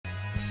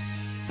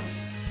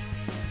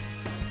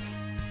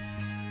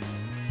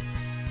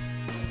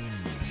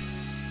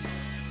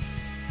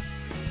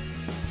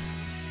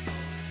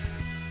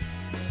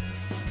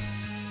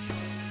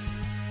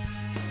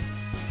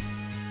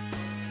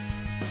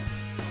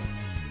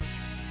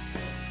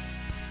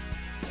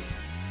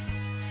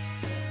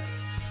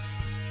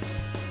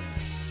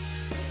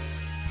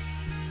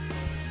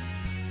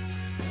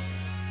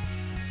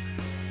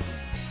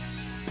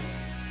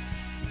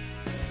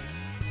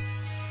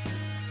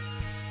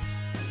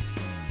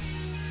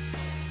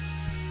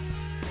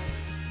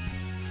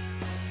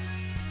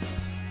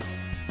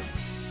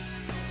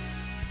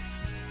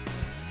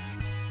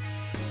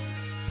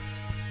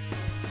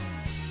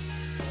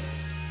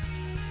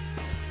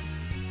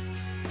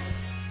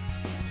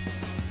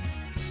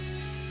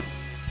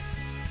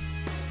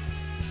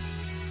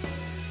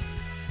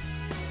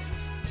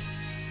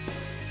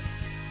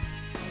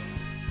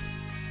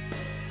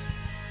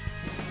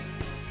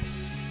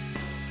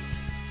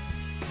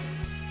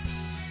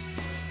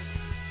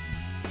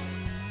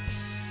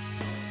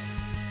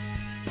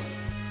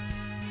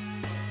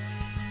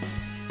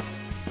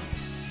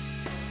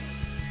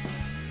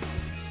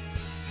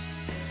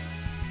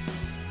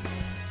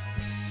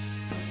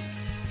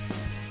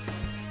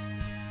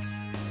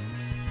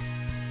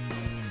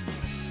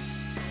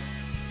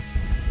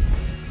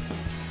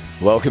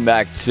Welcome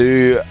back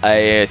to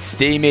a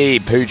steamy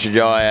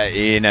Putrajaya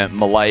in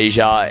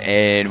Malaysia,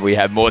 and we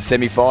have more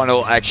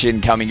semi-final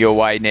action coming your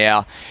way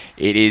now.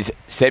 It is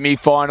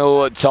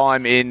semi-final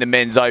time in the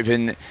Men's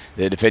Open.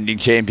 The defending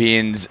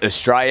champions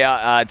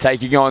Australia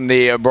taking on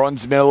the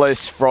bronze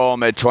medalists from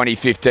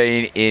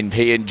 2015 in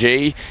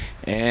PNG,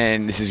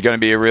 and this is going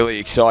to be a really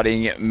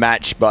exciting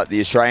match, but the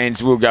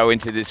Australians will go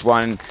into this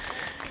one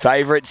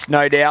favourites,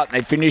 no doubt.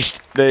 They finished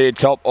the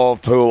top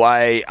of Pool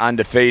A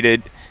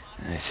undefeated.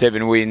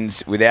 7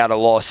 wins without a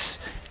loss,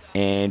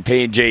 and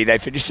PNG, they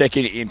finished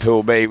second in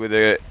Pool B with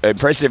an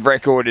impressive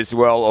record as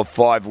well of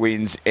 5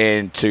 wins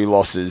and 2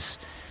 losses.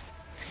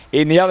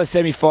 In the other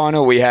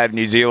semi-final, we have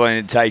New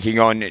Zealand taking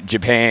on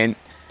Japan.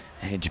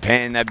 And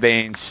Japan have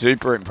been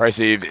super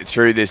impressive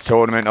through this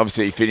tournament,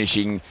 obviously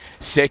finishing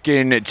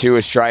second to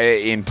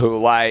Australia in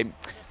Pool A.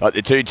 But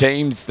the two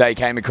teams, they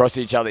came across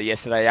each other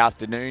yesterday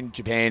afternoon,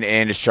 Japan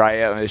and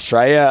Australia.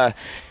 Australia,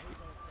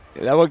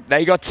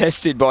 they got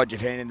tested by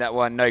Japan in that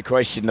one, no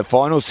question. The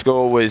final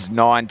score was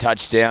 9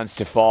 touchdowns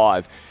to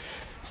 5.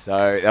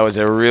 So that was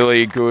a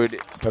really good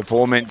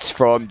performance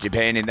from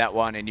Japan in that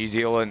one. And New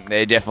Zealand,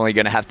 they're definitely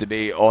going to have to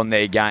be on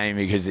their game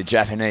because the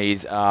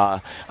Japanese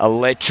are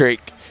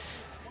electric,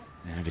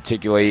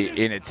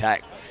 particularly in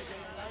attack.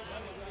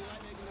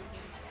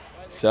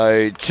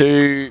 So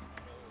 2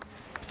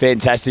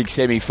 fantastic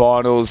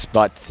semi-finals,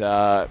 but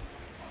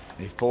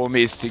the form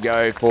is to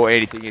go for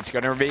anything. It's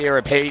going to be a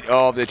repeat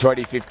of the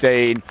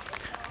 2015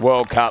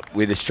 World Cup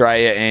with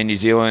Australia and New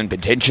Zealand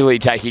potentially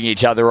taking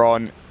each other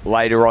on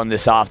later on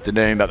this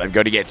afternoon, but they've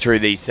got to get through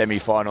these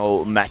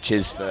semi-final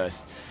matches first.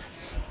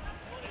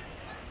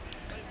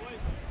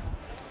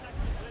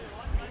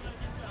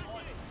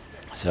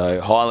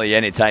 So highly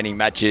entertaining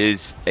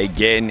matches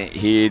again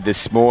here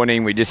this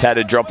morning. We just had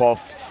a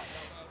drop-off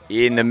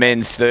in the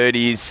men's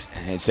 30s,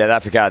 and South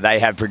Africa, they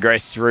have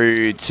progressed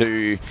through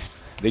to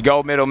the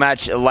gold medal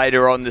match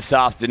later on this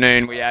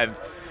afternoon. We have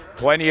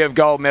plenty of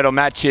gold medal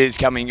matches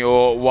coming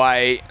your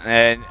way,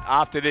 and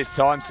after this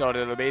time slot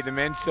it'll be the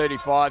men's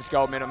 35s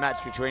gold medal match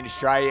between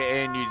Australia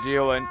and New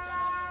Zealand.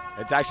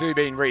 It's actually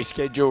been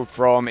rescheduled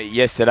from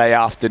yesterday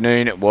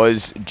afternoon. It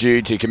was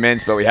due to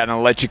commence, but we had an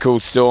electrical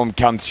storm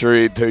come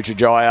through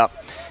Putrajaya,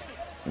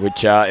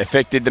 which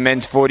affected the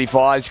men's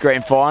 45s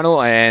grand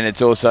final, and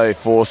it's also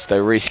forced a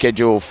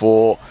reschedule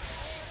for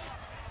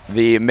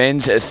the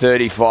men's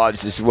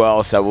 35s as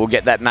well. So we'll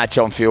get that match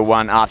on field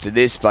 1 after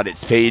this, but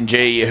it's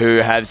PNG who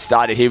have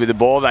started here with the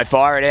ball. They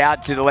fire it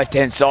out to the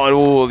left-hand side.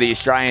 Oh, the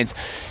Australians,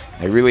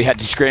 they really had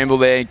to scramble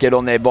there and get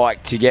on their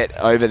bike to get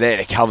over there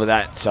to cover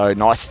that. So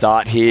nice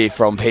start here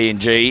from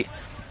PNG.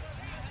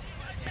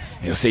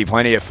 You'll see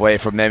plenty of flair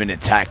from them in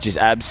attack, just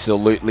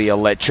absolutely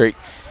electric.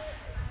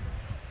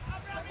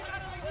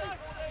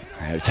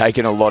 They've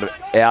taken a lot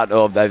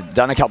they've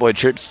done a couple of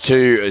trips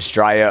to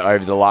Australia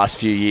over the last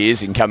few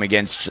years and come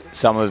against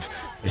some of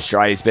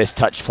Australia's best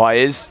touch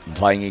players,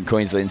 playing in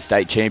Queensland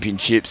State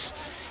Championships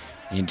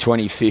in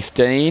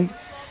 2015.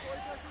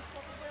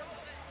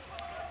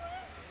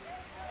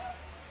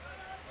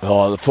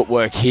 Oh, the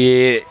footwork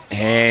here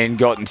and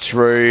gotten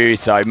through.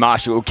 So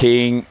Marshall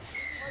King,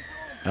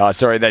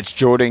 sorry, that's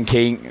Jordan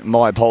King,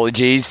 my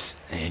apologies.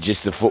 And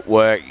just the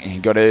footwork,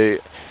 you've got to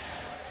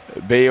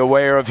be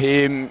aware of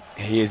him.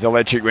 He is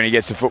electric when he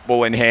gets the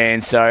football in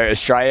hand. So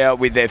Australia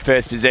with their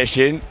first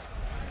possession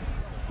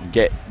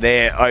get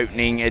their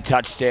opening a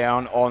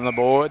touchdown on the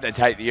board. They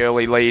take the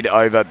early lead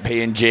over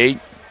PNG.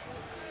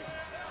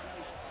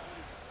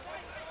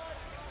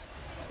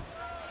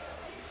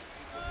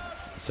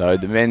 So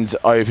the men's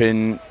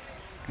open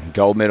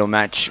gold medal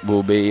match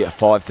will be a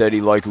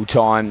 5:30 local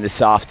time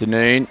this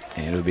afternoon.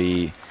 It'll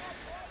be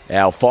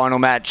our final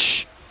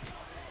match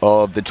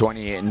of the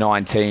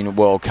 2019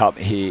 World Cup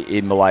here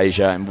in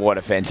Malaysia, and what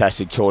a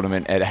fantastic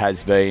tournament it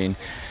has been.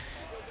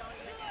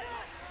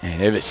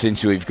 And ever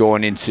since we've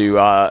gone into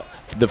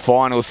the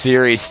final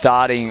series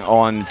starting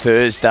on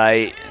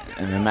Thursday,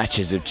 and the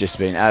matches have just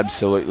been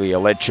absolutely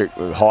electric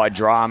with high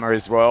drama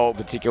as well,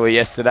 particularly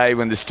yesterday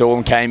when the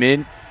storm came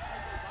in.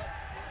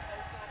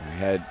 We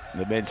had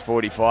the men's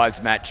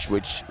 45s match,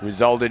 which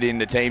resulted in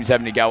the teams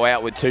having to go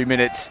out with 2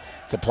 minutes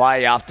to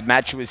play after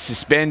match was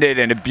suspended,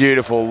 and a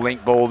beautiful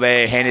link ball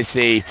there.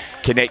 Hennessy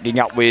connecting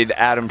up with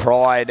Adam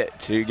Pride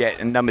to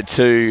get number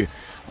 2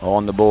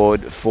 on the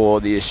board for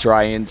the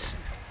Australians.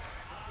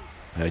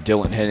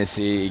 Dylan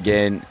Hennessy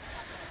again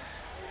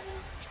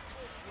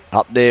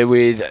Up there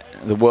with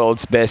the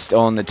world's best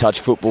on the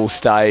touch football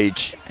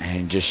stage,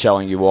 and just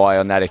showing you why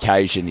on that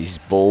occasion. His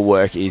ball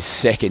work is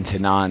second to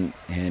none,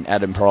 and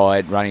Adam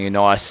Pride running a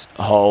nice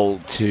hole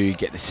to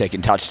get the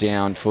second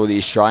touchdown for the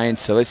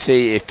Australians. So let's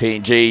see if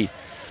PNG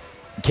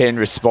can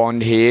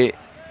respond here.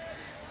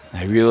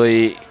 They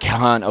really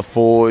can't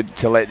afford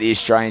to let the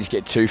Australians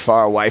get too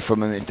far away from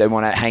them if they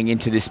want to hang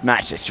into this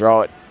match. They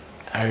throw it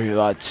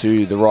over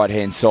to the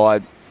right-hand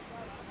side.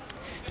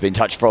 It's been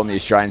touched from the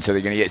Australians, so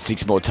they're going to get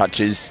 6 more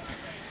touches.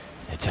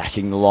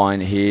 Attacking the line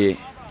here.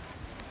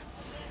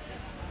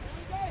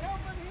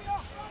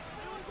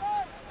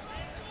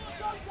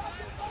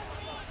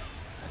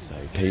 So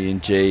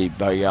PNG,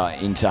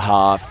 Boga into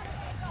half.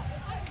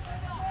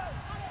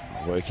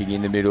 Working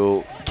in the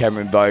middle,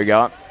 Cameron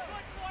Boga.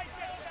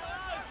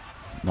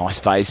 Nice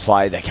phase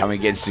play. They come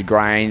against the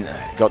grain.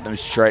 Got them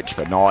stretched,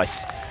 but nice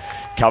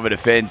cover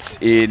defence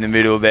in the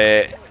middle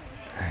there.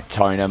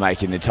 Toner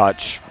making the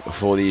touch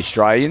for the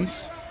Australians.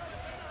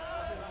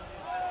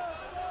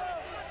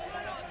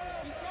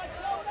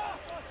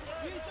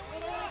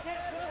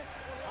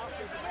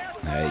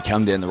 They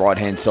come down the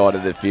right-hand side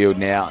of the field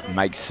now,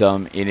 make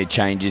some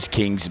interchanges.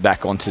 King's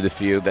back onto the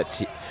field.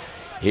 That's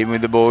him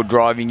with the ball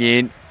driving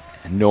in.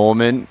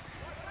 Norman.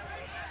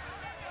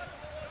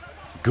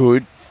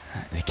 Good.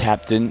 The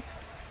captain.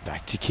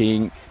 Back to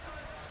King.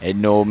 Ed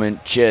Norman.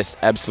 Just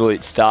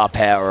absolute star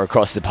power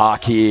across the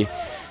park here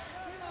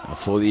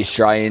for the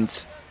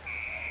Australians.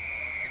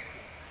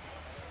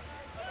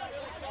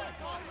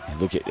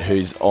 And look at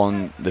who's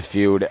on the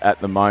field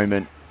at the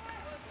moment.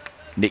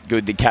 Nick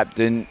Good, the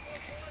captain.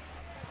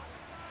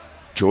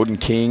 Jordan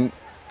King.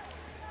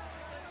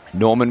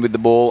 Norman with the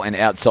ball, and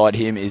outside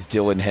him is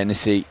Dylan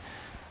Hennessy.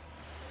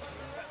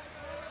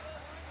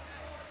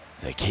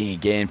 The King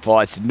again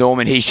fights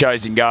Norman. He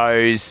shows and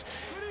goes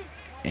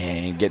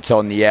and gets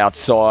on the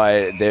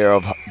outside there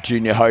of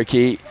Junior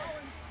Hokie.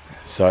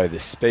 So the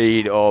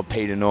speed of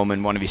Peter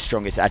Norman, one of his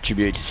strongest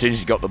attributes. As soon as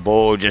he got the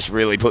ball, just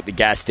really put the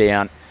gas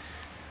down.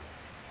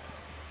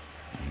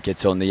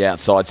 Gets on the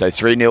outside. So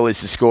 3-0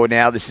 is the score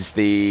now. This is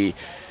the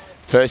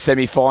first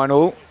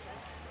semi-final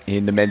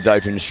in the Men's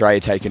Open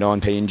Australia, taking on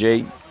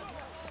PNG.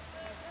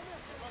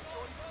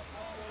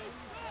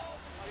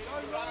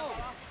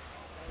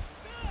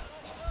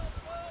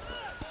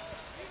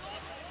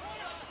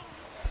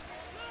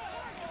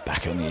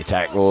 Back on the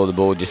attack. Oh, the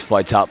ball just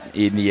floats up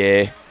in the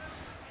air.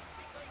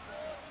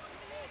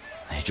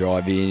 They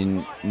drive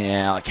in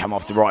now, come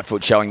off the right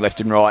foot, showing left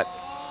and right.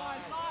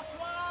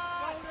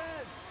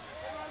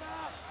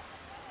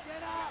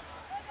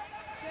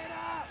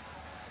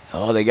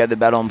 Oh, they get the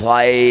bat on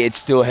play. It's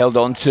still held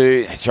on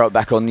to. They throw it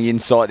back on the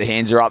inside. The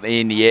hands are up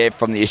in the air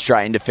from the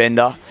Australian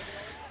defender.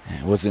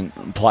 It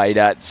wasn't played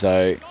at,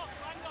 so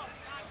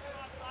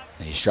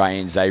the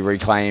Australians, they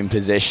reclaim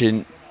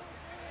possession.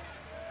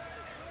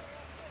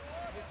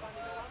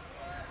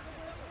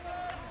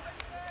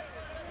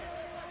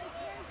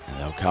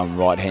 They'll come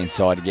right-hand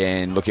side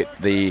again. Look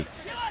at the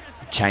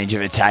change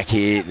of attack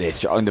here. They're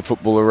throwing the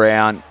football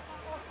around.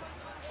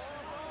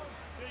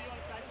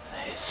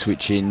 They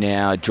switch in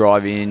now,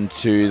 drive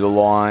into the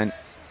line.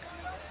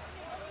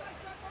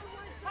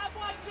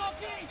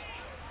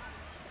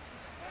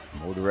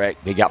 More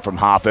direct, big up from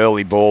half,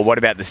 early ball. What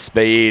about the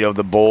speed of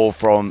the ball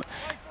from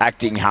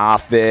acting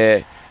half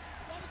there?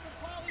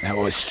 That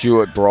was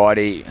Stuart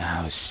Bridie.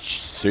 That was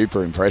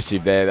super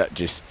impressive there. That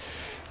just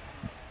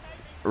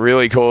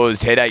really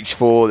caused headaches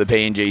for the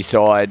PNG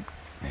side.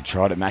 They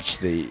try to match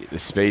the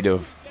speed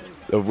of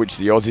which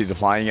the Aussies are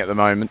playing at the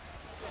moment.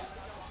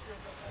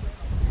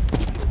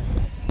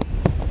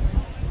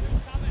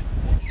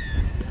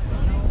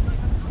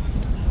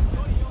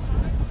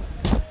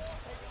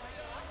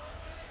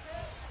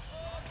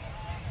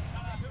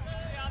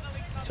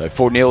 So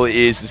 4-0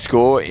 is the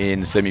score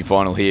in the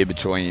semi-final here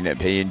between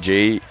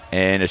PNG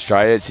and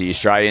Australia. It's the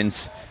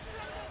Australians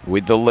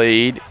with the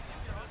lead.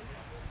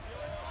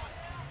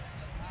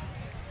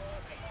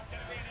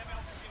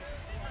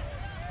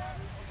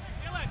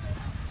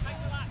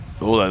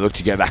 Oh, they looked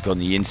to go back on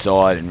the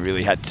inside and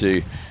really had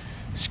to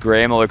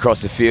scramble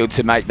across the field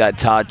to make that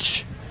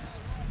touch.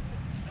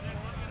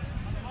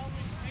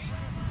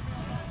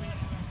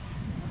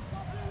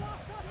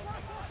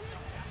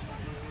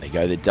 They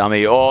go the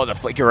dummy. Oh, the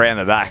flick around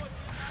the back.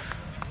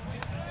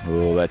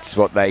 Oh, that's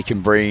what they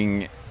can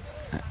bring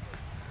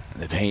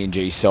the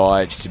PNG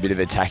side. Just a bit of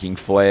attacking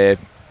flair.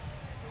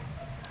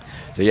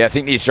 So yeah, I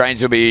think the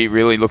Australians will be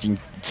really looking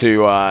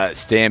to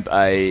stamp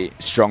a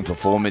strong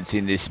performance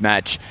in this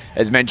match.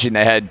 As mentioned,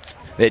 they had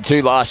their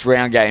 2 last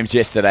round games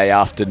yesterday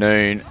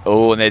afternoon.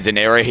 Oh, and there's an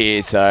error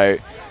here, so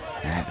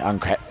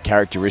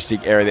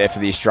uncharacteristic error there for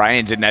the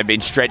Australians, and they've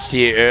been stretched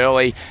here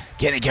early.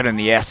 Can they get on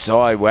the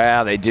outside?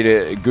 Wow, they did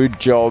a good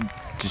job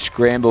to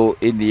scramble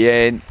in the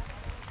end.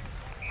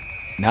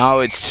 No,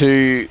 it's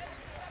too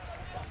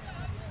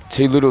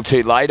little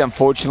too late.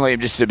 Unfortunately,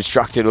 I'm just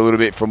obstructed a little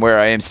bit from where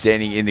I am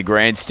standing in the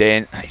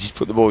grandstand. They just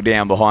put the ball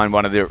down behind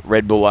one of the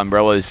Red Bull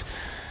umbrellas.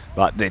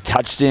 But the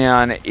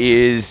touchdown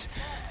is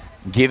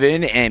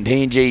given, and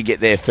PNG get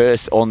their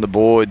first on the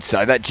board.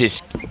 So that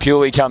just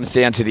purely comes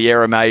down to the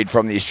error made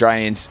from the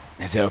Australians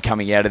as they were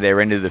coming out of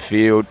their end of the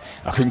field.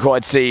 I couldn't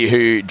quite see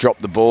who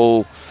dropped the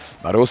ball,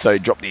 but also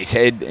dropped his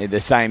head at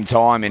the same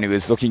time, and he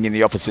was looking in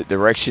the opposite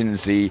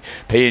directions. The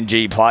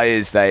PNG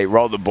players, they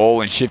rolled the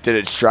ball and shifted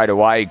it straight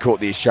away, caught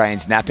the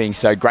Australians napping.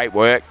 So great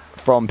work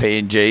from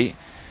PNG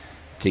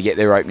to get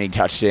their opening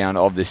touchdown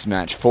of this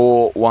match.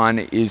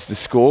 4-1 is the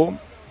score.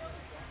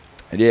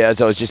 And yeah,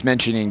 as I was just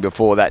mentioning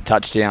before that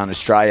touchdown,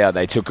 Australia,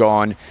 they took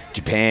on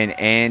Japan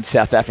and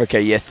South Africa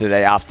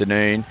yesterday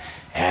afternoon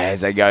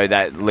as they go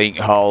that link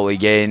hole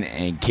again,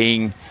 and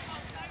King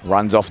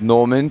runs off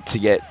Norman to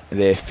get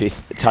their 5th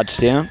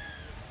touchdown.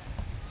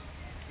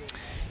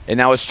 And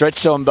they were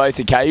stretched on both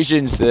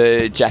occasions.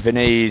 The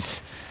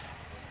Japanese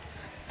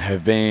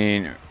have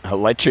been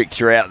electric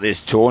throughout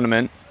this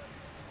tournament.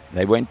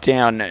 They went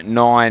down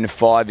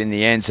 9-5 in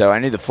the end, so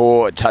only the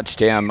 4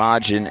 touchdown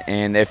margin.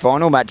 And their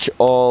final match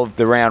of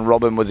the round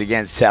robin was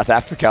against South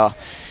Africa,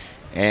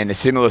 and a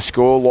similar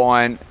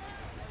scoreline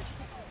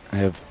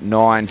of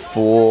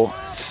 9-4.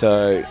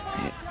 So,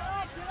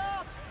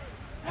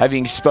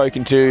 having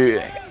spoken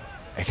to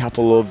a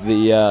couple of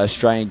the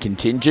Australian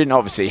contingent,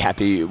 obviously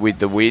happy with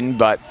the win,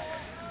 but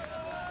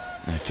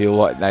I feel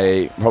like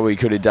they probably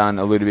could have done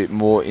a little bit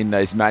more in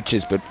those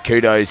matches. But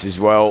kudos as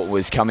well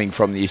was coming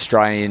from the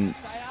Australian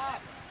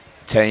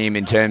team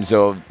in terms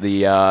of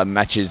the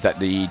matches that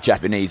the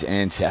Japanese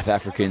and South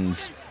Africans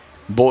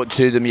brought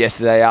to them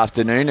yesterday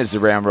afternoon as the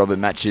round robin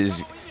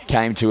matches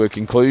came to a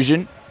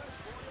conclusion.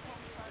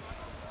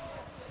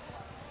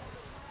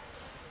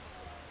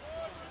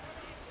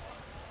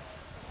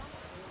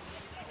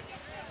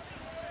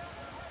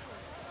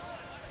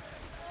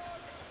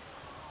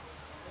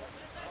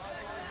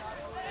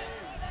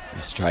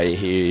 Australia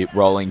here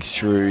rolling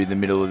through the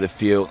middle of the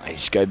field. They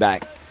just go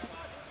back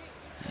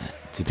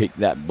to pick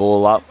that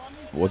ball up.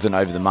 Wasn't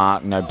over the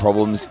mark, no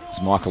problems.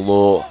 It's Michael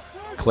Law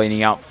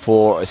cleaning up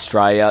for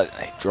Australia.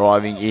 They're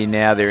driving in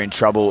now. They're in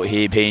trouble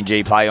here.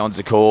 PNG play on's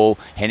the call.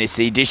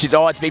 Hennessy dishes.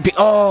 Oh, it's been picked.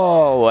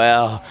 Oh,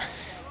 wow.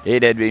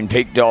 It had been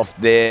picked off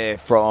there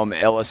from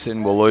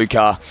Ellison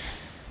Waluka.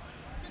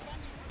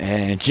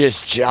 And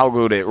just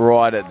juggled it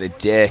right at the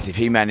death. If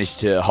he managed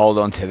to hold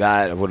on to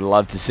that, I would have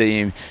loved to see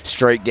him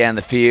streak down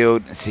the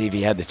field and see if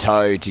he had the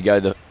toe to go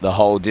the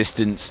whole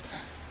distance.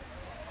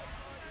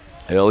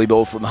 Early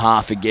ball from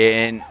half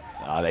again.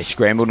 They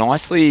scramble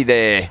nicely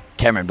there.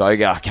 Cameron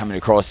Bogar coming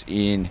across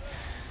in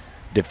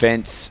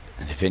defence.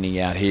 Defending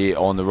out here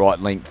on the right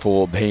link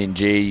for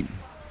PNG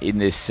in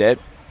this set.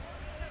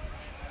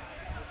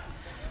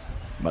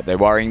 But they're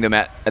worrying them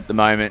at the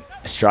moment.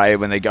 Australia,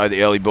 when they go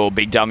the early ball,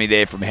 big dummy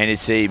there from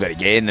Hennessy. But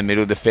again, the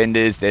middle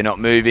defenders, they're not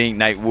moving.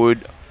 Nate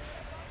Wood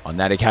on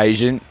that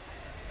occasion.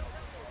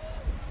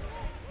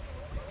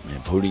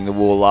 And putting the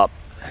wall up.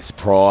 That's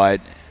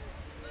Pride.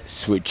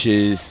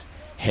 Switches.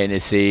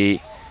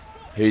 Hennessy.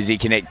 Who's he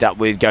connect up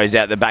with? Goes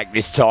out the back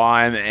this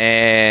time.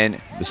 And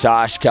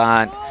Bashash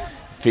can't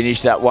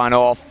finish that one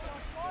off.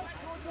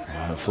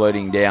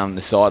 Floating down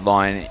the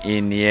sideline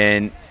in the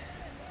end.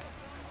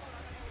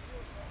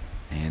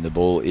 And the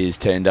ball is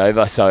turned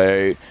over.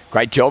 So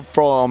great job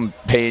from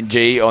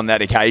PNG on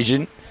that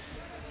occasion.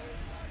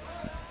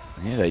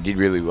 Yeah, they did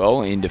really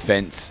well in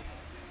defence.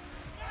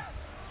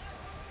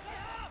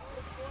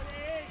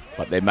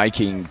 But they're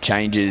making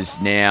changes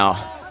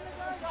now.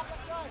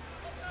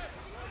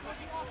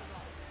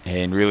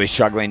 And really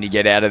struggling to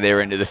get out of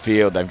their end of the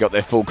field. They've got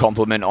their full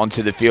complement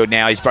onto the field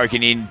now. He's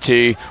broken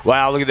into,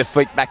 wow, look at the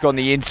flick back on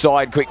the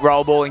inside. Quick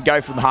roll ball and go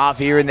from half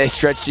here, and they're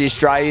stretched the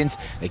Australians.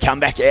 They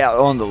come back out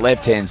on the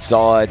left-hand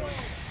side.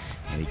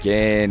 And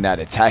again, that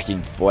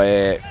attacking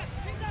flare.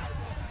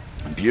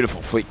 A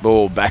beautiful flick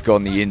ball back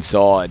on the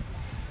inside.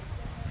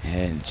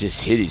 And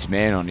just hit his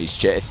man on his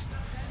chest.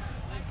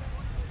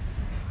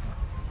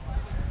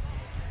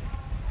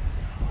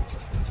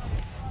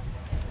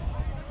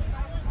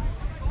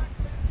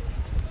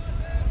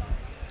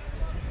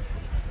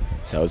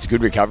 So it was a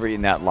good recovery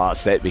in that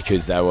last set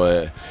because they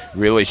were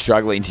really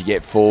struggling to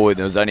get forward.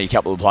 There was only a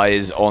couple of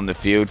players on the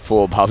field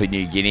for Papua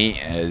New Guinea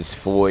as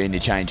 4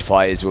 interchange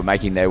players were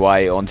making their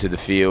way onto the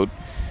field.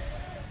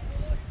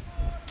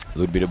 A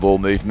little bit of ball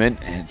movement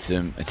and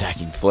some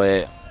attacking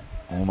flair.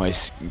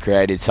 Almost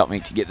created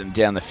something to get them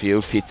down the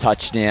field. 5th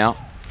touch now.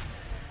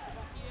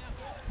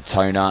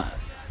 Toner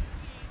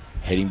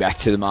heading back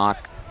to the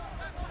mark.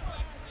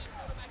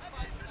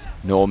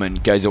 Norman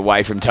goes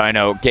away from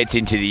Tono, gets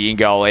into the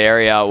in-goal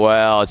area.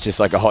 Well, it's just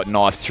like a hot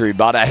knife through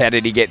butter. How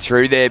did he get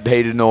through there,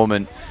 Peter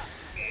Norman?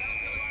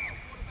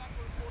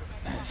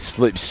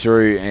 Slips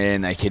through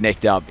and they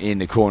connect up in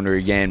the corner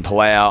again.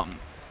 Palau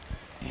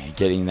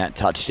getting that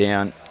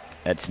touchdown.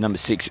 That's number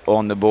 6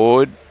 on the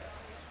board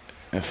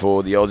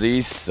for the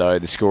Aussies. So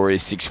the score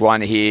is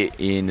 6-1 here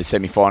in the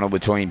semi-final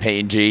between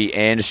PNG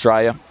and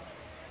Australia.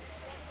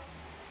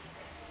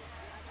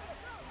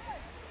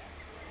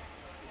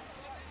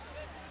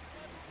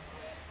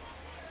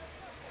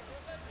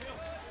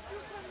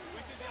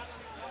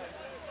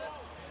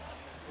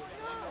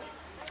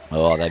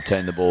 Oh, they've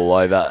turned the ball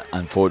over.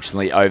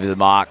 Unfortunately, over the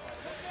mark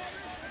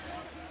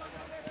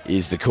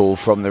is the call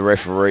from the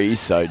referee.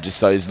 So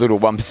just those little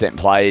 1%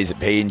 plays that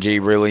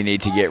PNG really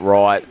need to get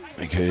right,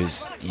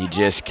 because you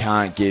just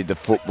can't give the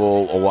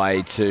football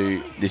away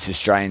to this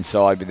Australian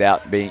side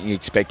without being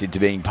expected to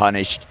being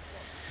punished.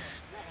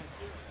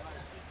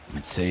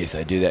 Let's see if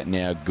they do that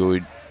now.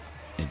 Good.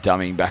 And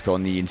dumming back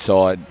on the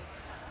inside.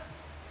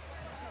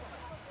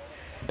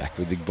 Back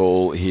with the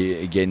ball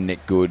here again.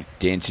 Nick Good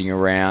dancing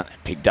around.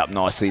 Picked up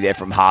nicely there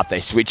from half.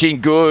 They switch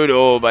in. Good.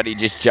 Oh, but he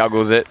just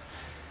juggles it.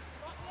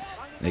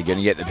 They're going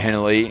to get the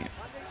penalty.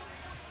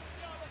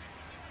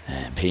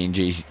 And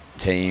PNG's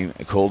team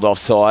called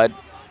offside.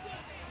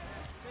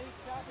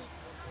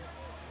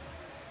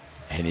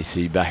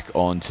 Hennessy back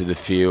onto the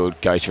field.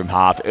 Goes from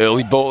half.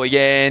 Early ball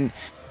again.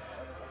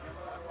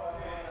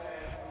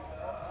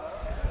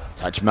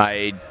 Touch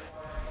made.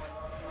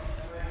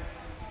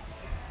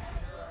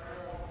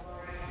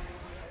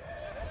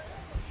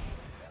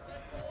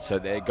 So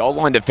their goal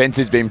line defence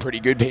has been pretty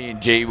good,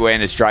 PNG,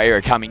 when Australia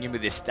are coming in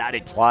with this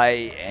static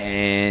play,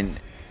 and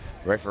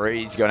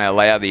referee's going to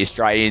allow the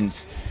Australians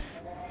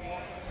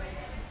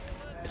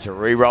to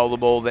re-roll the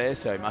ball there.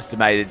 So he must have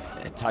made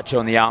a touch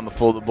on the arm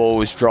before the ball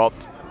was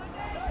dropped.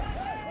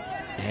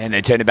 And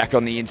they turn it back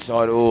on the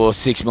inside. Oh,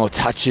 6 more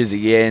touches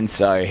again.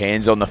 So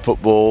hands on the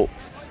football.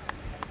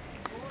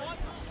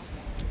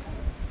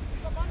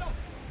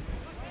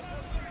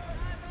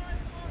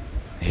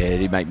 Yeah,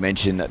 he make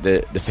mention that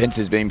the defence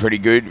has been pretty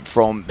good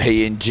from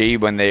PNG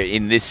when they're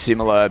in this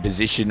similar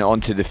position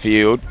onto the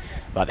field,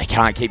 but they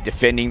can't keep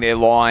defending their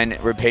line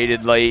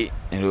repeatedly.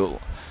 It'll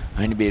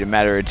only be a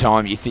matter of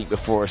time, you think,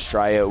 before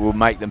Australia will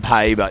make them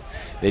pay, but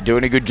they're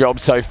doing a good job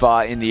so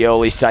far in the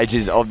early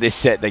stages of this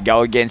set. They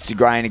go against the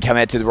grain and come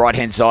out to the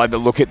right-hand side, but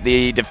look at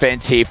the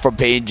defence here from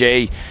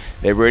PNG.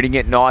 They're rooting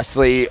it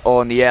nicely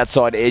on the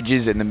outside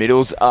edges, and the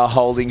middles are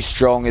holding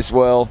strong as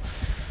well.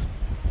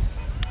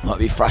 Might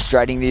be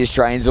frustrating the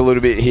Australians a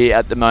little bit here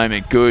at the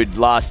moment. Good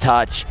last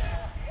touch.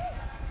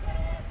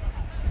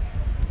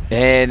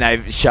 And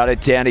they've shut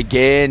it down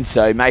again.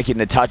 So making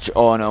the touch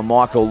on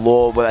Michael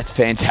Law. Well, that's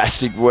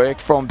fantastic work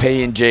from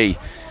PNG.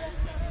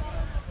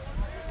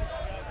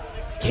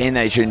 Can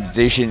they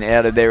transition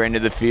out of their end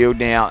of the field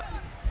now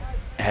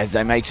as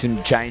they make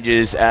some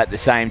changes at the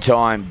same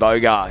time?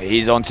 Bogar,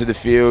 he's onto the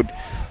field.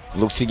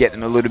 Looks to get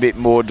them a little bit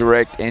more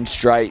direct and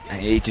straight.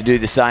 They need to do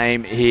the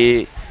same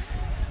here.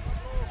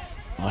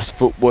 Nice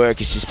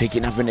footwork. It's just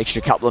picking up an extra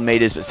couple of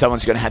metres, but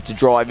someone's going to have to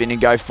drive in and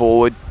go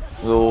forward.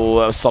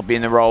 Oh, sloppy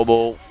in the roll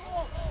ball.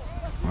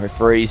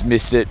 Referee's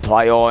missed it.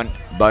 Play on.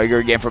 Boger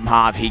again from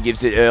half. He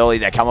gives it early.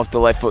 They come off the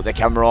left foot. They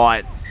come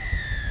right.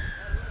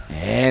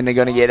 And they're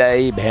going to get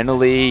a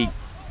penalty.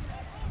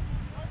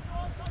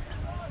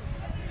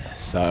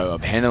 So a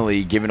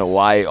penalty given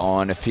away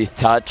on a 5th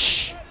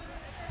touch.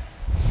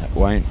 That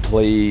won't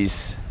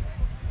please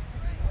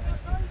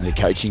the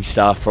coaching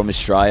staff from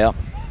Australia.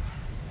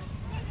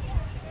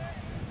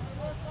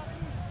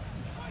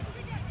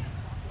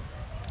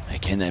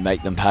 Can they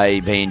make them pay?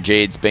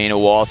 PNG, it's been a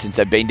while since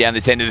they've been down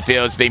this end of the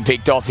field. It's been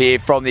picked off here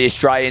from the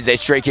Australians. They're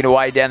streaking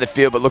away down the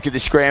field, but look at the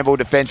scramble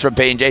defence from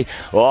PNG.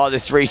 Oh, the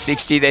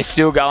 360, they're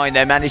still going.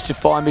 They managed to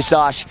find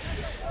Bissash.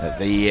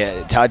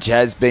 The touch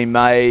has been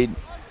made.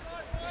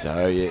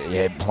 So,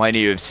 yeah,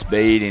 plenty of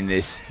speed in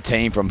this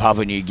team from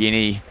Papua New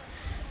Guinea.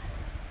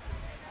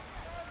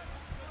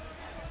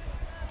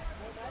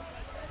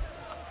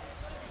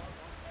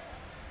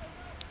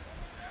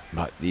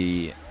 But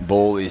the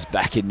ball is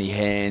back in the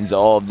hands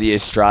of the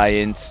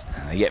Australians.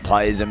 They get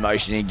players in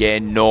motion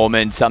again.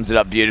 Norman sums it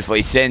up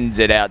beautifully, sends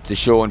it out to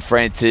Sean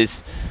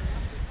Francis.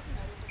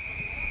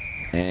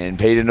 And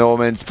Peter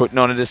Norman's putting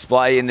on a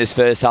display in this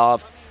first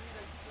half.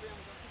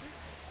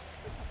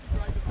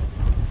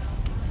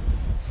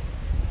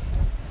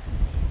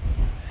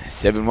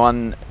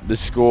 (7-1) the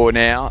score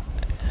now.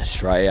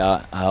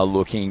 Australia are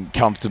looking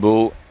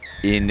comfortable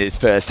in this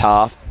first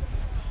half.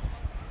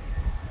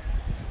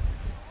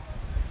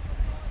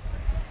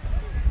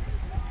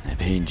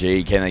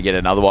 PNG, can they get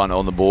another one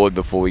on the board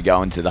before we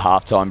go into the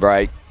halftime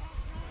break?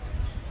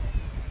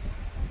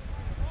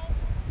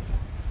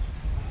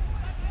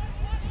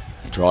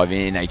 They drive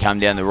in, they come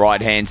down the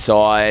right-hand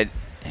side,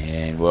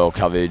 and well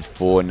covered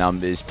for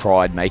numbers.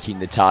 Pride making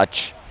the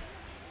touch.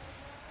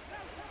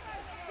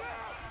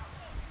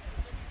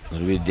 A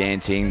little bit of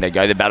dancing. They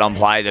go the bat on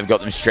play. They've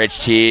got them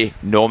stretched here.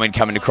 Norman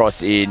coming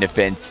across in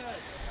defence.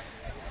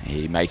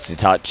 He makes the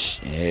touch.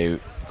 Yeah,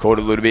 caught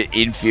a little bit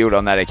infield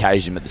on that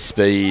occasion, but the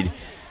speed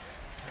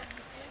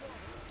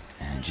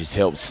and just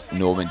helps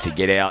Norman to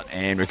get out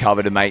and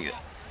recover to make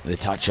the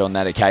touch on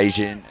that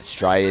occasion.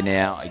 Australia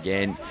now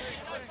again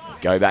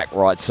go back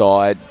right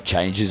side,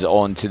 changes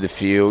on to the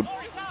field.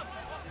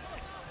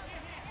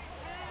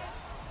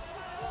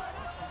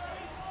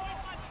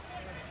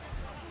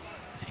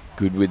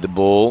 Good with the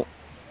ball.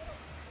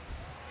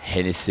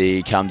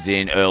 Hennessy comes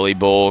in, early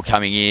ball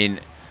coming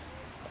in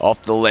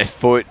off the left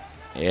foot,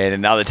 and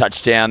another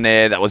touchdown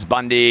there. That was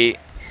Bundy.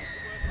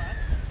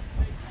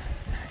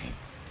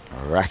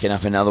 Racking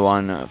up another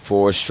one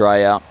for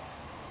Australia.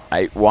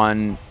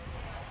 8-1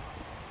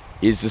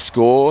 is the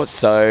score.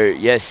 So,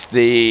 yes,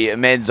 the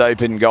Men's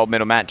Open gold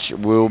medal match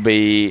will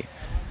be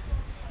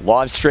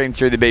live streamed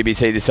through the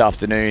BBC this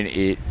afternoon.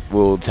 It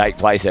will take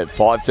place at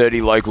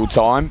 5:30 local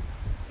time.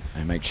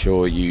 And make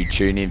sure you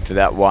tune in for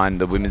that one.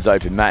 The Women's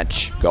Open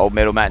match, gold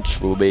medal match,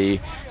 will be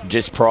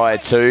just prior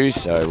to.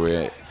 So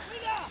we're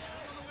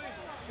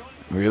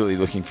really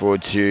looking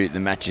forward to the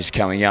matches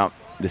coming up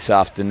this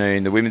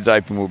afternoon. The Women's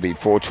Open will be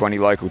 4:20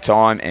 local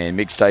time and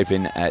Mixed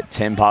Open at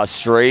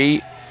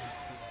 3:10.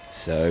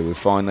 So we're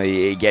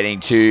finally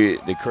getting to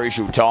the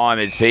crucial time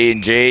as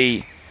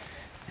PNG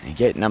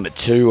get number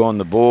 2 on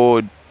the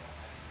board.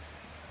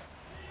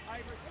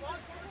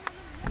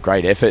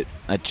 Great effort.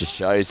 That just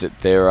shows that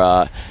they're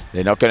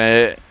not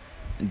going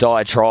to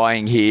die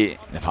trying here.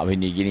 The Papua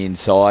New Guinea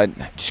side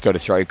just got to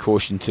throw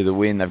caution to the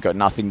wind. They've got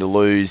nothing to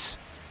lose.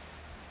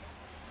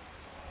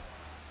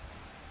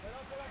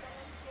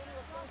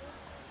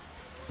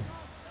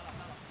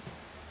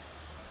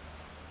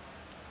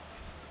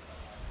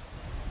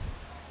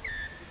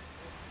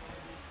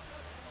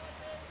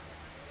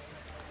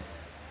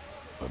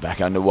 We're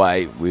back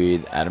underway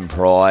with Adam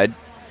Pride.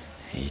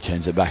 He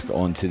turns it back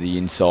onto the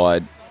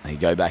inside. They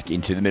go back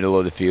into the middle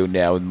of the field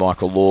now with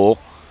Michael Law.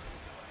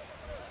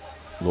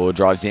 Law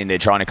drives in. They're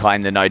trying to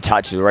claim the no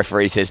touch. The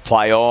referee says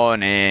play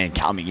on, and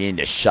coming in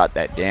to shut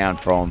that down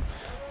from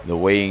the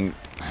wing.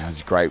 That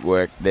was great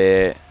work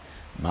there.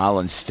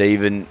 Marlon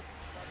Stephen.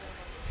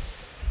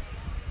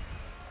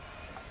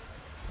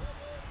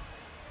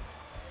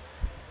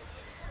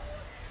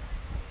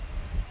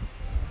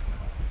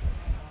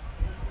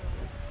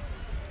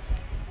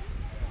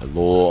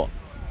 Law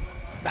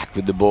back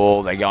with the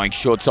ball. They're going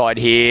short side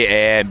here,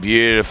 and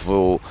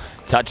beautiful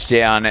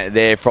touchdown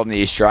there from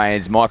the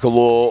Australians. Michael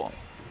Law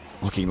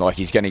looking like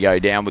he's going to go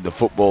down with the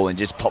football and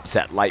just pops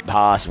that late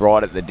pass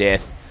right at the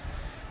death.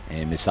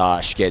 And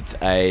Masash gets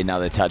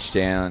another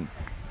touchdown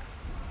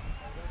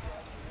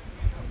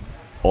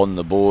on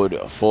the board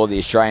for the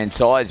Australian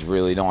side.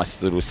 Really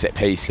nice little set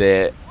piece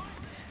there.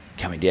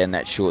 Coming down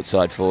that short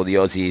side for the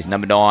Aussies.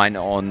 Number 9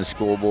 on the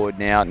scoreboard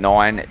now.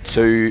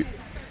 9-2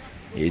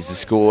 is the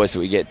score as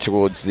we get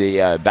towards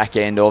the back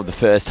end of the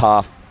first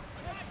half.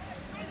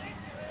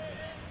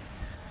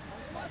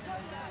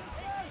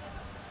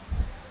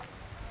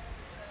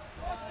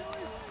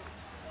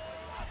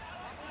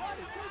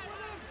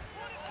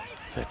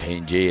 So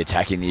PNG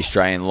attacking the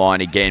Australian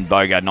line again.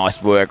 Boga,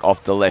 nice work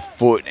off the left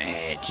foot.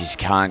 And just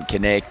can't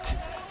connect.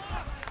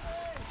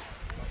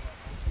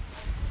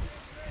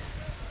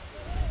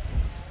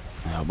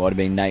 It might have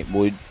been Nate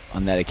Wood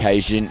on that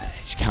occasion.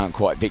 Just can't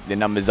quite pick the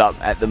numbers up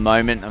at the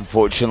moment,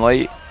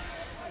 unfortunately,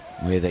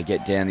 where they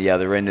get down the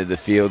other end of the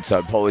field. So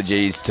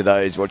apologies to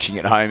those watching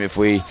at home if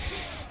we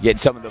get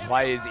some of the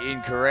players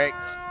incorrect.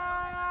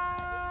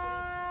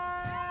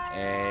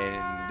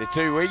 And the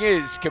two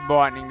wingers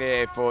combining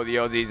there for the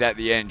Aussies at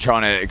the end,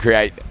 trying to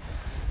create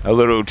a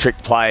little trick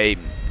play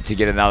to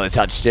get another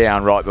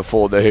touchdown right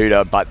before the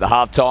hooter. But the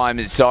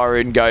halftime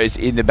siren goes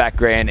in the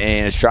background,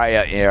 and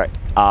Australia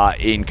are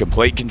in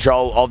complete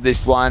control of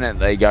this one. And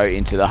they go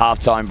into the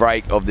halftime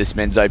break of this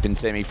Men's Open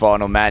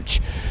semi-final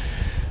match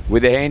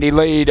with a handy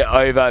lead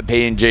over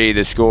PNG.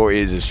 The score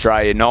is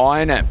Australia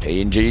 9,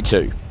 PNG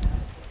 2.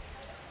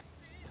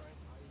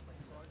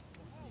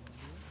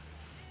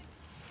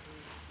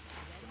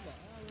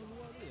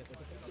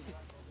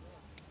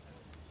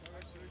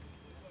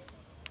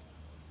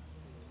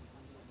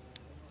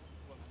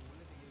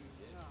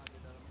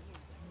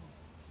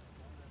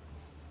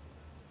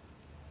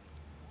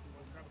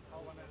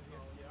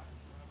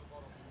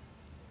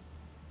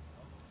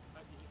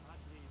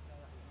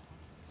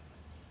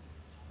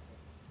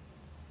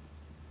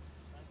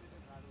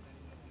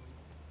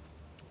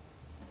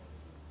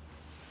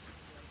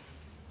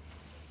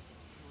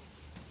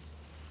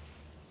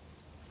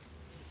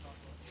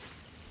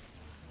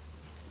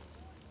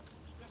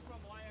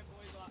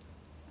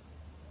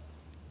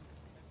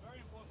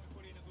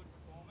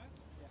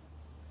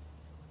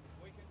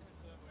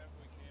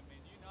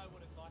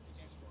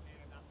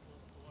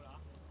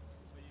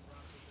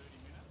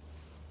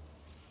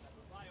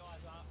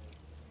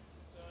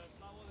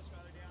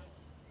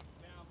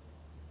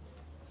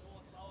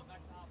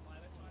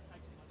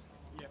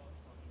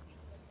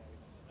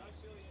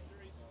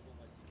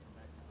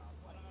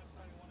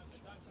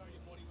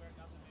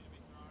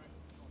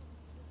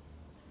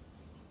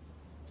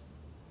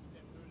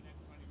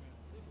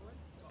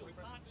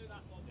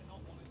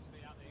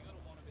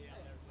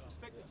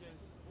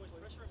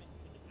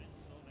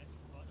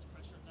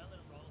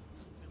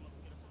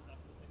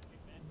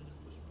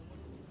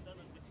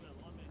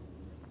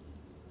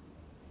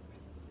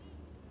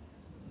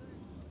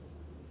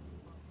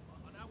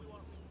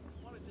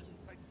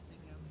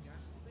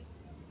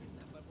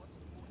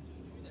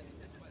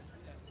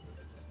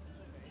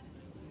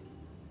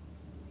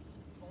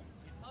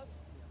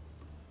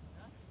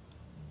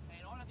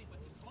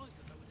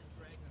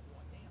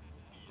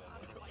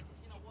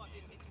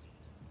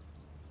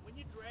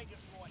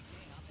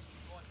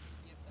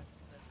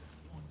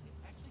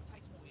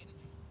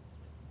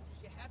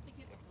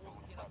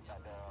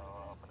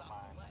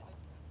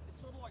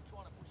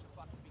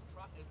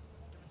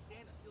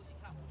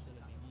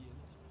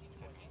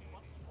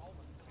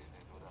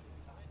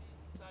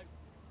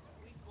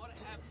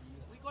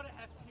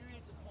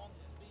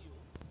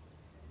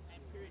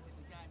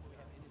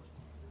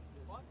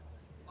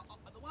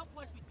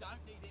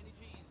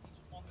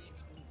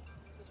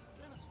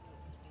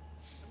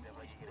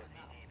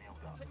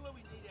 tell you where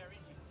we need our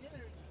energy. We need our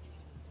energy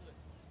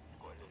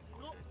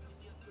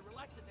here. You're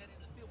relaxed at that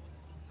in the field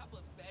with a couple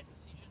of bad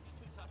decisions,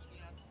 2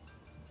 touchdowns,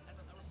 and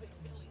a repeat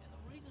penalty. And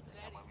the reason for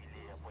that is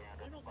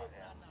because we're not working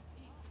hard enough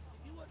here.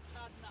 If you work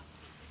hard enough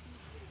just in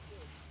this little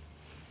field,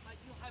 mate,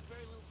 you'll have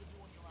very little to do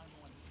on your own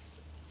line.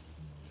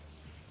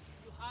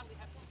 You'll hardly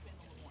have to defend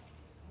on the line.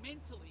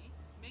 Mentally,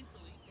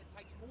 it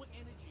takes more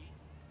energy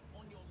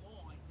on your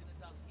line than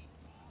it does here.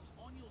 Because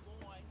on your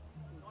line,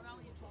 not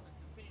only are you trying to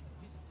defend and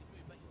physically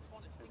move, but you're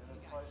trying to think of the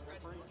game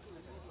strategy.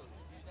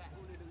 Do that.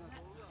 And that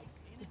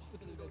takes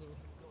energy.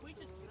 If we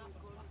just get up and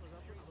fuck us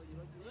up, they're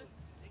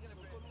going to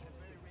very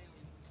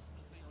rarely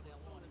be on our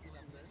line and we'll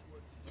have less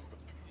work to do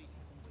easy.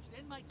 Which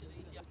then makes it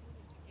easier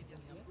to get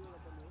down the other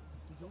side.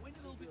 So when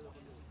a little bit more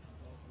energy,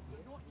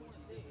 we're not doing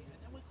it there, and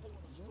then we're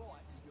calling the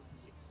strikes.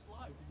 It's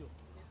slow.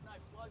 There's no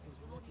flow because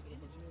we're not in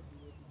energy.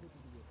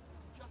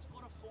 We've just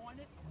got to find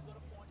it, and we've got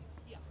to find it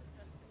here.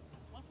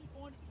 Once we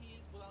find it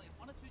here, we'll only have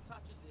 1 or 2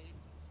 touches there,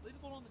 leave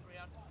the ball on the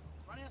ground,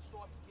 run our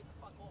stripes and get the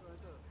fuck off.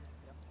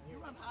 You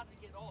run hard to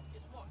get off,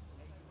 guess what?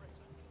 You rest.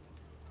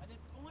 And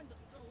then find the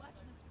latch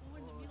and then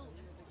find the middle and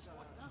then put the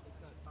strike down.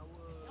 Go.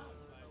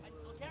 And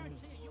I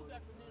guarantee you, you'll go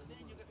from there to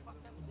there and you'll go, fuck,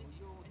 that was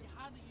easy. And you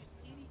hardly used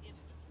any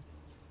energy.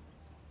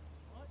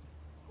 Right?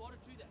 You've got to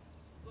do that.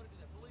 You've got to do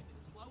that. Believe me,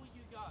 the slower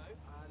you go,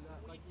 the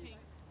more you think,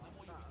 the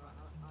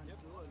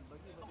more you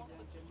become. Come on,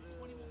 let's just do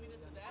 20 more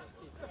minutes of that.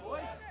 Go,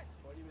 boys.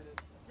 40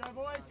 minutes. Go,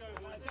 boys.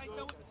 Okay,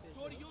 so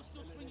Jordy, you're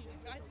still swinging,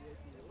 okay?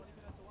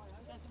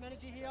 Let's have some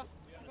energy here.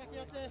 Get back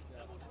out there.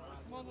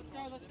 Come on, let's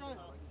go, let's go.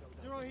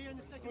 0 here in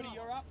the second half.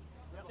 You're up.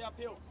 It's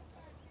uphill.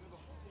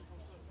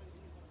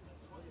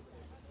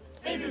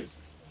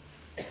 Eagles.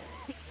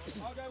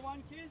 I'll go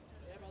 1, kids.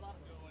 Yeah, brother.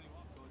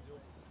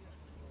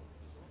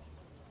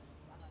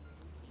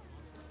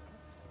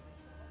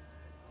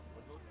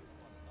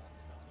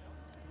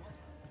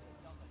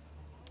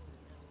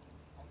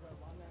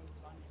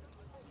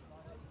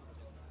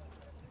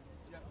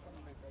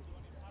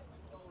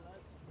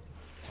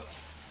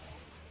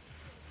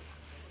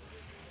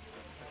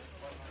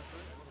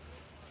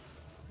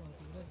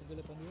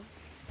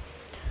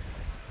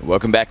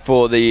 Welcome back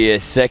for the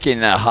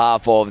second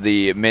half of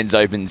the Men's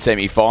Open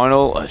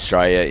semi-final.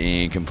 Australia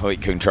in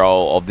complete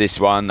control of this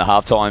one. The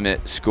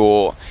halftime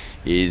score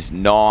is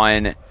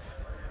 9-2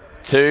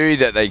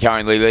 that they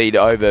currently lead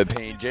over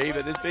PNG,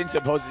 but there's been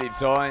some positive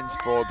signs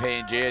for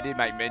PNG. I did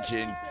make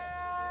mention,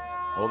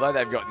 although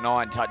they've got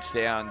 9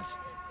 touchdowns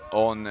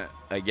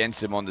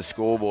against them on the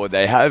scoreboard,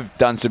 they have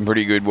done some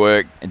pretty good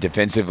work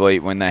defensively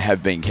when they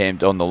have been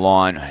camped on the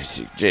line. It's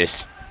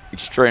just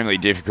extremely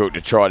difficult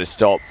to try to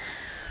stop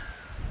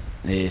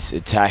this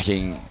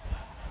attacking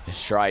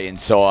Australian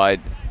side.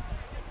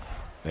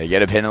 They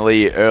get a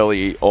penalty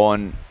early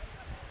on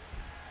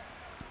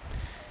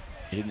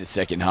in the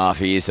second half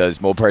here, so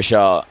there's more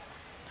pressure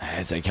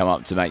as they come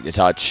up to make the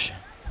touch.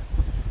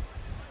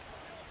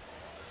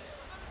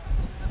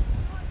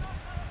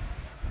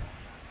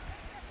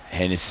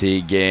 Hennessy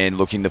again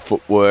looking to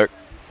footwork.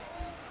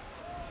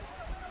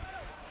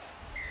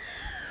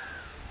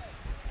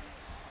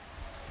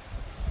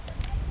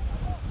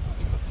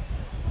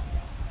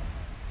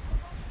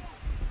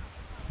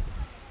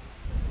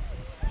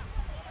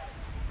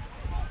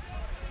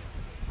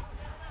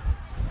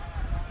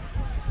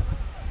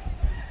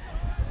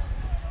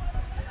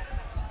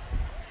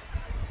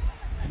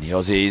 The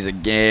Aussies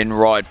again,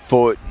 right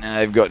foot.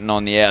 They've gotten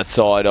on the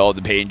outside of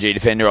the PNG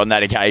defender on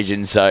that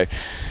occasion. So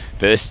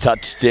first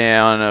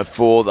touchdown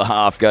for the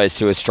half goes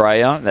to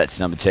Australia. That's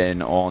number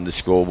 10 on the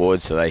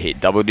scoreboard. So they hit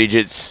double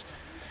digits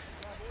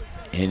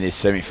in this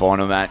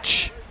semi-final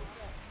match.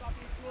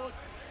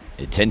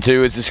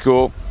 10-2 is the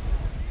score.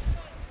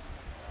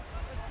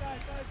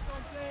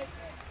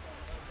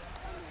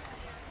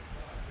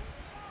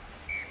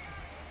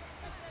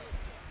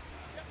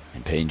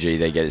 And PNG,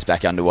 they get us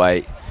back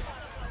underway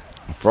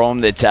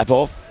from their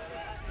tap-off,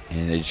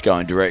 and they're just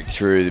going direct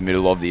through the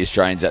middle of the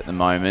Australians at the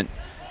moment.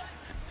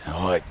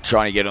 Oh,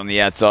 trying to get on the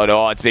outside.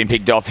 Oh, it's been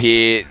picked off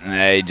here, and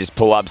they just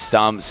pull up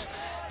stumps.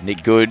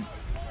 Nick Good.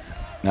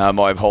 No,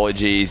 my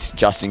apologies,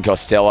 Justin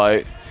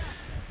Costello.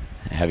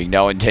 Having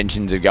no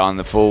intentions of going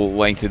the full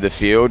length of the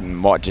field and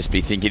might just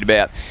be thinking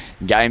about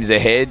games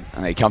ahead.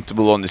 They're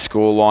comfortable on the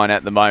score line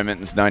at the moment.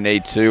 There's no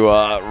need to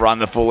run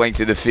the full length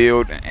of the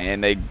field,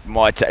 and they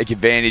might take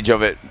advantage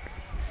of it.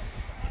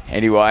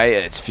 Anyway,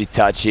 it's 5th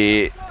touch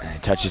here.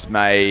 Touch is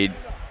made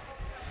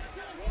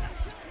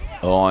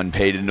on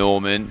Peter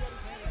Norman.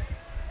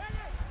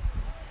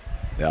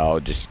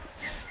 They'll just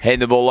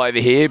hand the ball over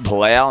here.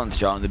 Palau and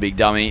throwing the big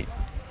dummy.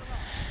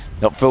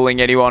 Not fooling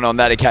anyone on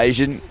that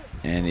occasion.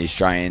 And the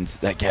Australians,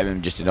 that gave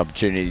him just an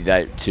opportunity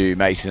to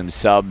make some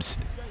subs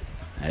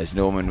as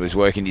Norman was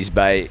working his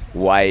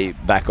way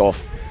back off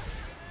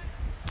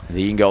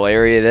the in-goal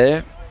area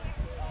there.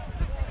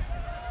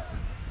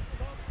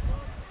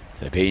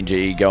 So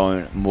PNG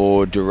going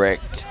more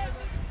direct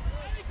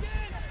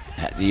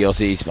at the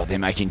Aussies, but they're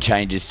making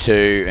changes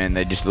too, and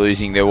they're just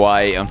losing their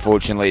way.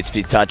 Unfortunately, it's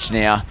 5th touch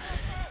now.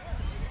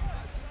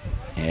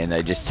 And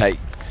they just take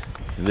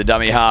the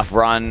dummy half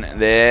run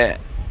there.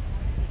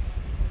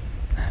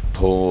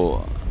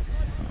 Paul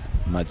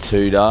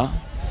Matuda.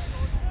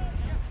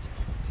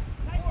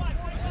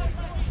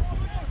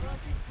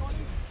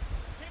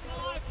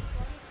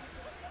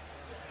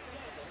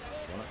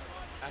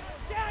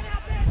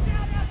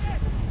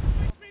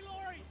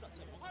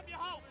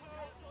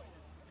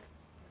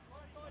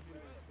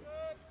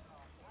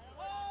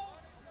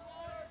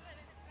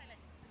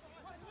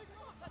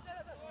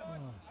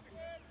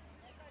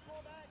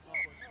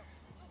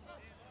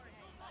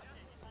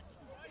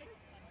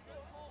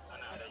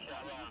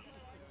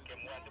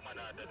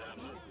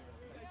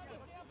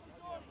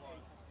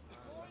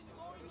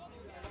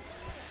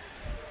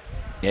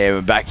 Yeah,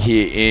 we're back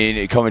here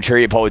in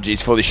commentary.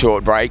 Apologies for the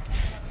short break.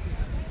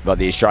 But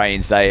the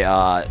Australians, they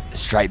are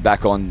straight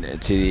back on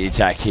to the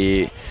attack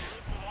here.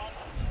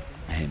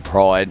 And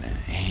Pride,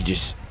 he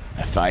just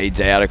fades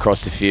out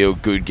across the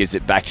field. Good gives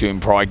it back to him.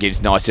 Pride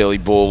gives nice early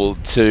ball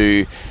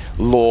to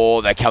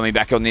Law. They're coming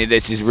back on there.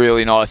 This is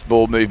really nice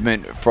ball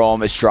movement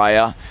from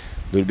Australia.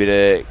 A little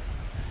bit of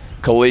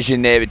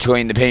collision there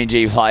between the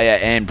PNG player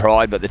and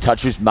Pride, but the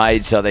touch was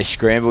made, so they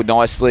scrambled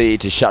nicely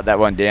to shut that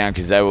one down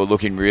because they were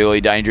looking really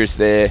dangerous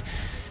there.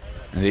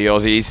 The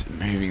Aussies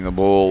moving the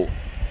ball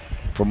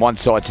from one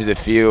side to the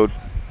field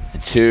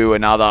to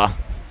another.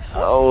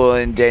 Oh,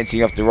 and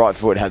dancing off the right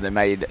foot. Have they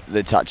made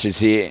the touches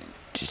here?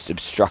 Just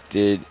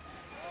obstructed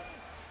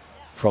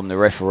from the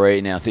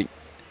referee. Now I think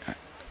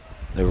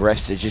the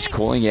refs are just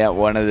calling out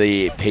one of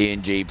the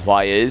PNG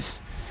players.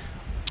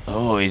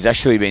 Oh, he's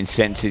actually been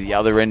sent to the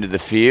other end of the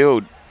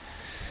field.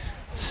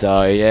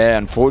 So, yeah,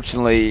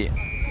 unfortunately,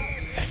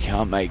 I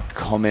can't make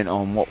comment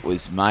on what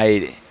was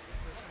made.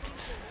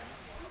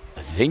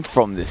 I think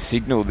from the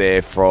signal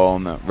there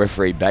from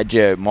referee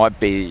Badger, it might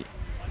be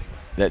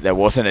that there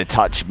wasn't a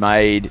touch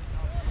made,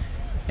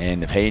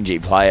 and the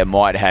PNG player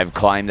might have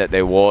claimed that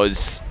there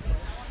was.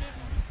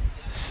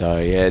 So,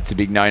 yeah, it's a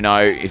big no-no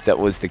if that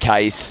was the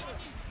case.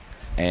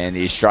 And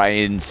the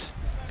Australians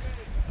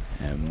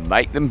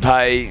make them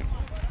pay.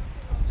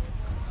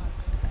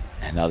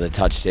 Another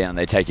touchdown.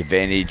 They take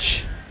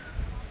advantage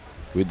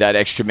with that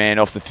extra man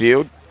off the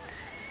field.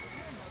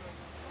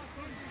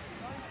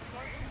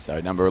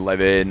 So number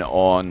 11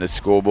 on the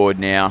scoreboard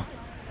now.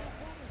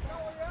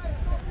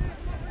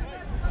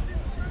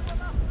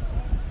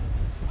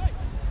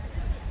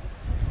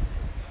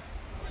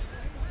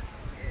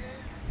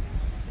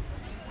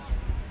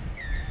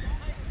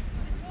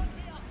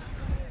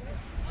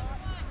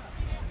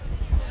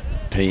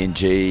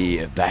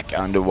 PNG back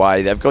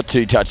underway. They've got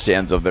 2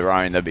 touchdowns of their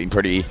own. They've been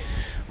pretty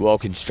well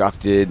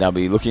constructed. They'll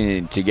be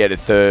looking to get a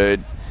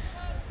third.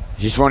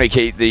 Just want to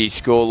keep the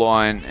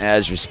scoreline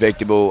as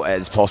respectable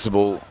as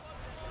possible.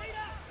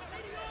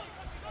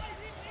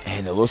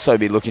 And they'll also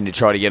be looking to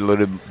try to get a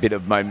little bit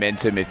of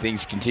momentum if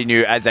things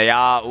continue as they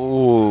are.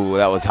 Ooh,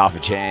 that was half a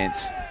chance.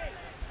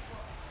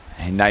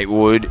 And Nate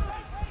Wood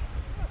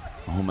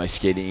almost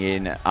getting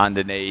in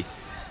underneath.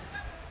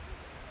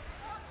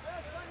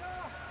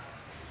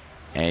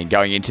 And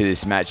going into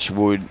this match,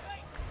 Wood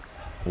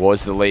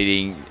was the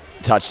leading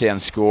touchdown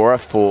scorer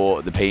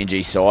for the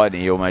PNG side,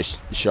 and he almost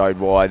showed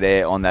why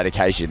there on that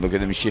occasion. Look at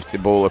them shift the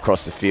ball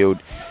across the field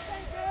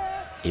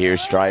here,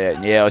 Australia.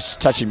 And yeah, I was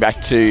touching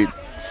back to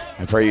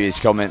a previous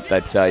comment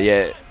that,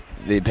 yeah,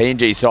 the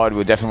PNG side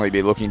will definitely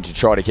be looking to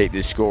try to keep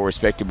this score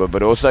respectable,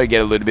 but also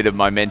get a little bit of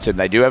momentum.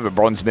 They do have a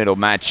bronze medal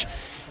match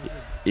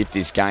if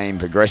this game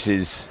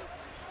progresses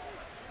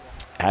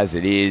as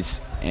it is,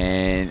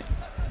 and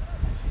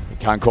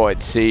can't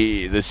quite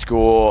see the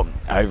score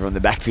over on the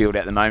backfield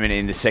at the moment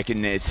in the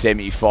second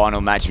semi-final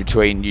match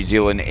between New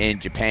Zealand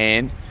and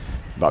Japan.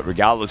 But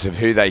regardless of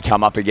who they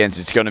come up against,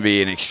 it's going to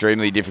be an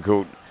extremely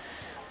difficult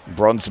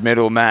bronze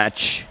medal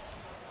match.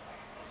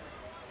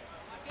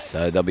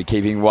 So they'll be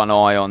keeping one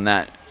eye on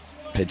that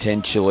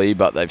potentially,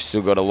 but they've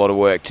still got a lot of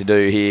work to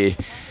do here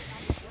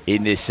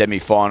in this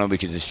semi-final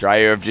because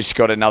Australia have just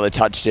got another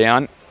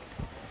touchdown.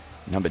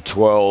 Number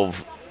 12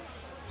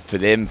 for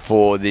them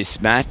for this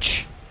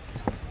match.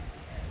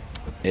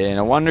 And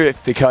I wonder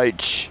if the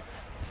coach,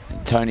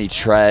 Tony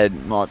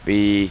Trad, might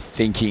be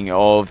thinking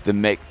of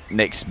the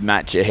next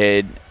match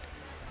ahead.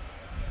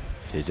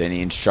 If there's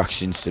any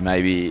instructions to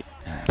maybe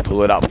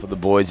pull it up for the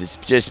boys. It's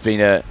just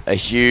been a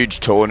huge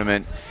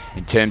tournament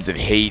in terms of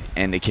heat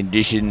and the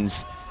conditions,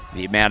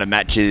 the amount of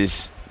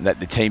matches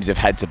that the teams have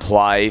had to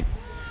play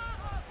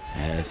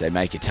as they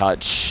make a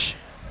touch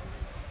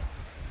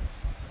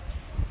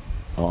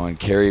on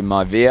Kerry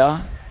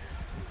Maivia.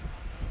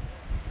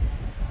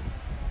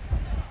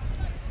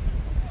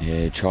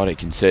 Yeah, try to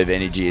conserve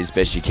energy as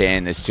best you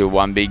can. There's still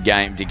one big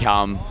game to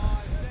come.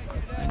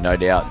 And no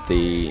doubt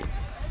the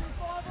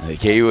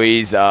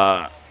Kiwis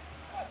are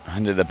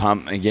under the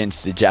pump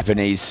against the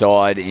Japanese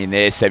side in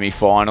their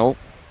semi-final.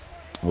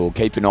 We'll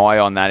keep an eye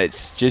on that.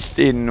 It's just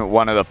in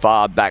one of the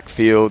far back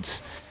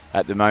fields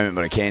at the moment,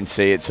 but I can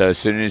see it. So as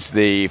soon as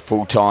the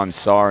full-time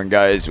siren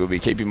goes, we'll be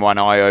keeping one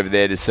eye over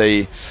there to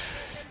see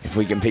if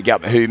we can pick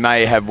up who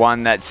may have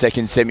won that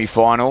second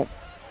semi-final.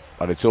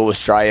 But it's all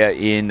Australia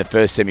in the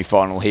first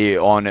semi-final here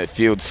on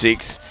field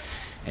 6.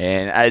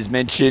 And as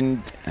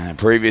mentioned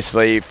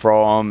previously,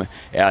 from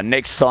our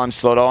next time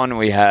slot on,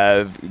 we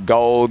have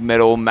gold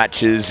medal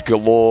matches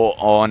galore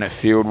on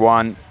field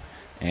 1.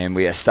 And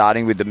we are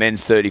starting with the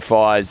men's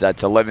 35s.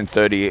 That's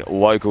 11:30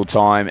 local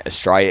time,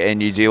 Australia and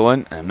New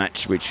Zealand. A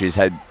match which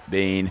had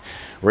been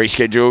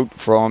rescheduled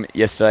from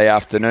yesterday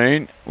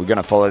afternoon. We're going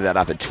to follow that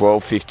up at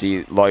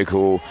 12:50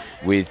 local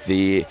with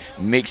the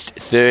mixed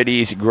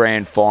 30s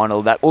grand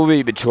final. That will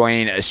be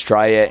between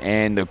Australia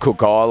and the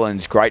Cook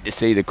Islands. Great to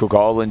see the Cook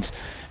Islands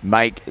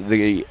make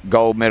the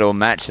gold medal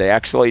match. They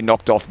actually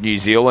knocked off New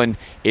Zealand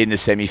in the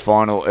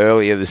semi-final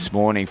earlier this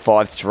morning.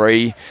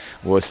 5-3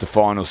 was the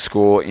final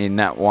score in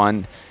that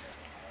one.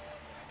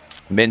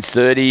 Men's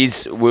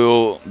 30s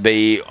will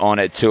be on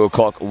at 2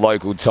 o'clock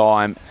local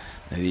time.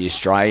 The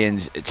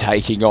Australians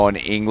taking on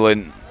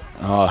England.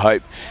 I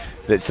hope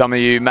that some of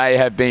you may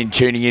have been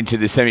tuning into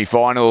the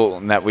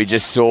semi-final that we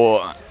just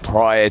saw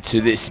prior to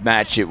this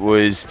match. It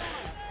was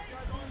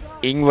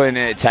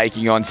England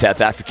taking on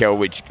South Africa,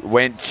 which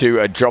went to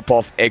a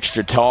drop-off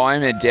extra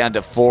time and down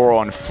to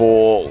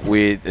 4-on-4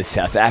 with the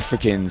South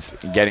Africans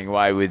getting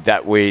away with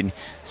that win.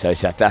 So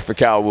South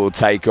Africa will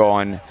take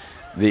on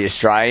the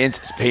Australians.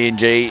 It's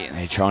PNG.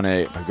 They're trying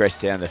to progress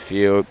down the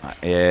field.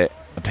 A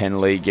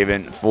penalty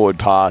given. Forward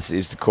pass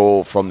is the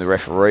call from the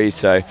referee.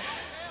 So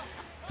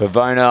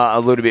Pavona a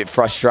little bit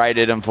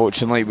frustrated,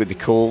 unfortunately, with the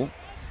call.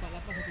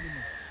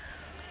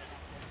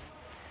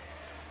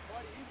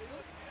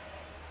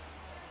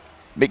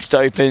 Mixed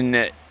Open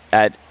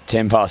at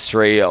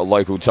 3:10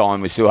 local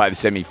time. We still have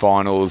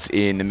semi-finals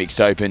in the Mixed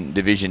Open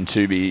Division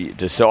to be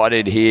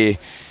decided here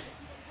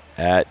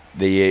at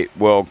the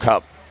World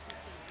Cup.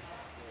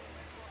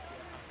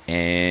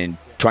 And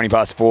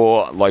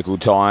 4:20 local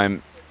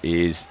time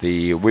is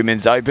the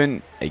Women's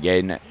Open.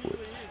 Again,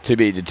 to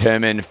be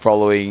determined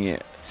following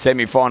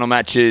semi-final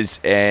matches,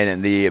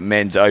 and the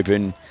Men's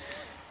Open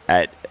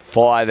at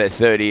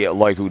 5:30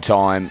 local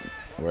time,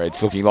 where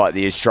it's looking like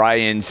the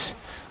Australians...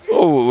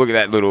 Oh, look at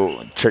that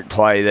little trick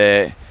play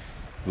there.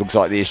 Looks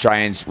like the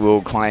Australians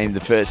will claim the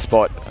first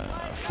spot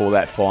for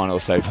that final.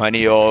 So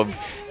plenty of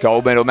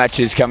gold medal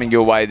matches coming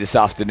your way this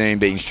afternoon,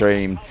 being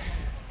streamed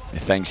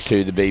thanks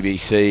to the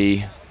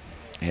BBC.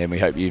 And we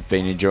hope you've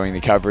been enjoying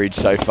the coverage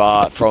so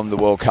far from the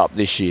World Cup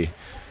this year.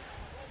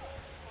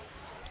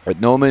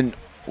 But Norman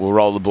will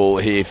roll the ball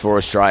here for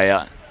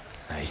Australia.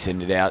 They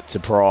send it out to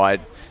Pride.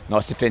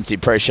 Nice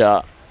defensive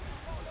pressure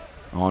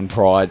on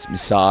Pride's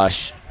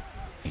Massage.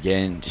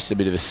 Again, just a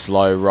bit of a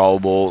slow roll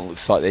ball.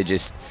 Looks like they're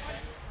just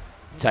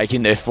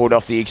taking their foot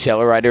off the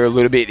accelerator a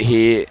little bit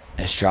here.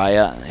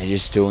 Australia, they're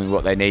just doing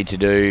what they need to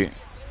do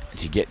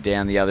to get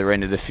down the other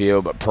end of the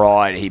field. But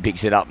Pride, he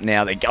picks it up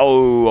now. They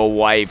go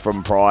away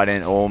from Pride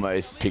and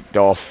almost picked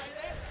off.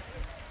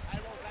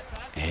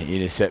 And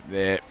intercept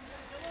there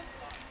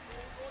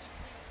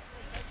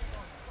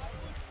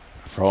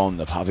from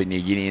the Papua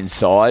New Guinean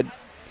side.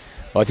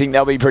 I think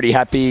they'll be pretty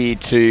happy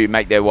to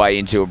make their way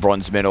into a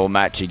bronze medal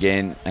match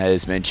again.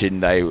 As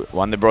mentioned, they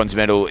won the bronze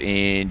medal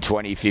in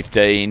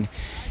 2015.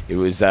 It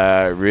was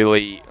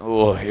really...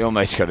 Oh, he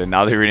almost got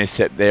another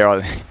intercept there.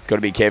 I've got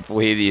to be careful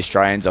here, the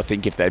Australians. I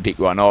think if they pick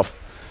one off,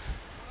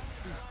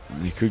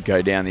 they could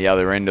go down the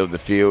other end of the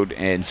field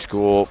and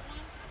score.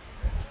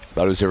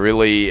 But it was a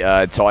really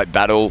tight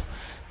battle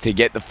to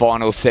get the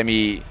final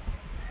semi-final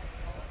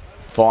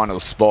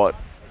spot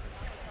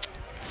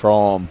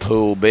from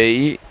Pool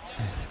B.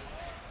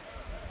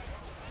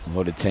 A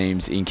lot of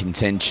teams in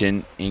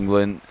contention,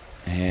 England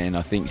and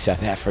I think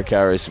South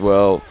Africa as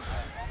well,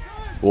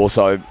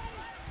 also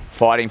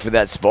fighting for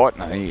that spot.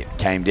 And I think it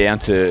came down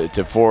to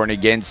for and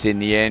against in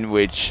the end,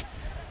 which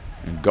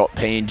got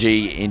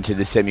PNG into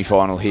the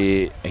semi-final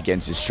here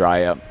against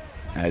Australia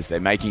as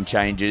they're making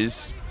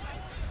changes.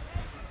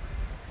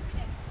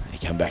 They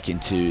come back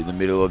into the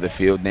middle of the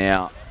field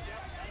now.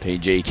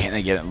 PNG, can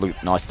they get it?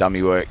 Look, nice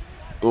dummy work.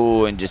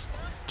 Oh, and just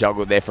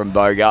juggled there from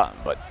Boga,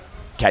 but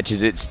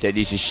catches it,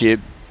 steadies his ship.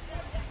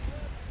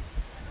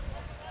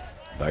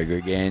 Boga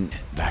again,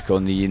 back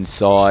on the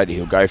inside.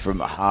 He'll go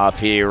from a half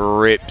here,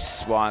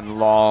 rips one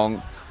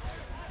long.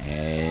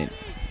 And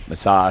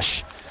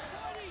Massage,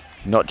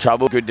 not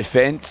trouble, good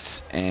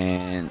defence.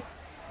 And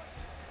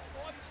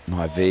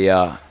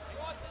Maivia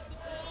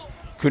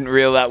couldn't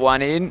reel that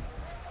one in.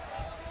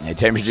 The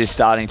temperature's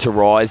starting to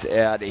rise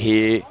out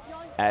here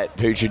at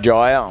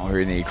Putrajaya. We're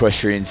in the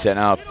Equestrian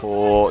Centre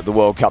for the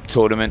World Cup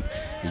tournament.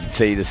 You can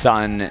see the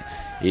sun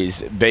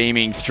is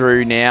beaming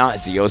through now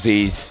as the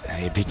Aussies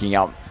are picking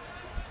up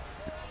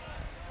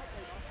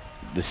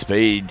the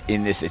speed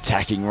in this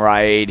attacking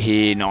raid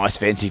here. Nice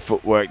fancy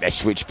footwork. They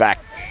switch back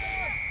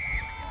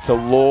to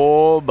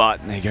Law, but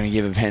they're going to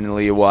give a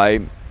penalty away.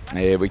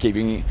 Yeah, we're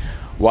keeping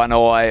one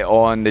eye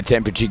on the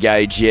temperature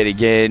gauge yet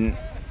again.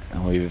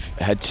 We've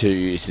had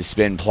to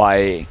suspend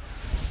play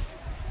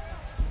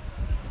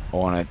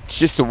on it. It's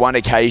just the one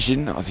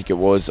occasion, I think it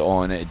was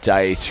on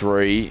day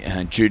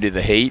 3, due to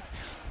the heat,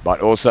 but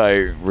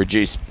also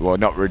reduced, well,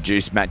 not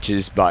reduced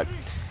matches, but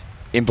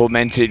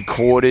implemented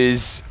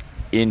quarters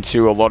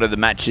into a lot of the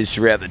matches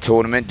throughout the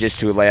tournament just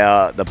to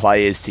allow the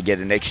players to get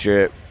an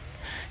extra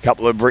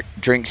couple of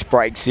drinks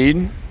breaks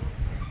in.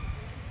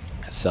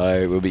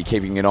 So we'll be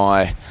keeping an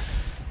eye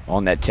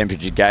on that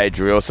temperature gauge.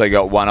 We also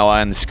got one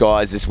eye on the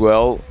skies as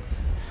well.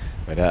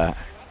 But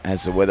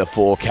as the weather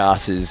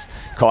forecast has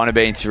kind of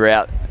been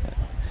throughout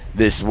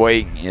this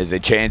week, there's a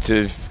chance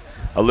of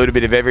a little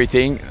bit of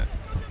everything.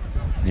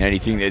 The only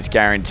thing that's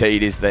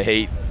guaranteed is the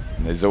heat.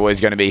 There's always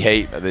going to be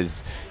heat, but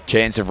there's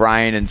chance of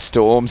rain and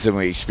storms, and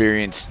we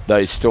experienced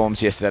those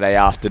storms yesterday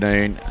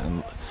afternoon.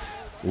 And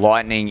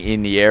lightning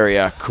in the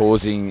area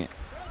causing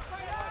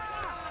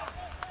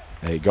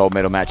the gold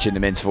medal match in the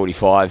men's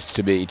 45s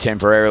to be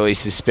temporarily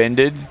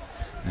suspended.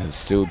 There's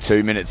still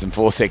 2 minutes and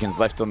 4 seconds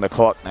left on the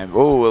clock.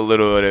 Oh, a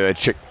little bit of a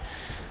trick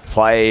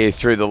play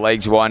through the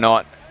legs, why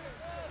not?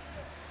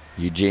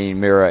 Eugene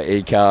Mira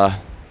Ika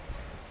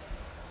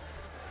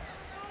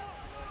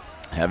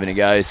having a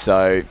go.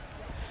 So,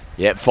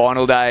 yeah,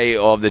 final day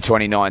of the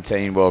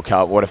 2019 World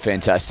Cup. What a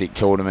fantastic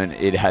tournament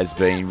it has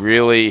been.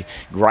 Really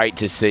great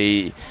to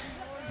see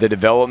the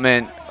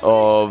development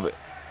of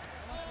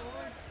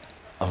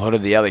a lot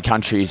of the other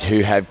countries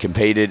who have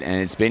competed,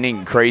 and it's been an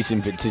increase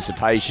in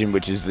participation,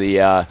 which is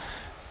the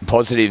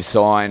positive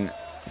sign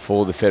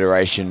for the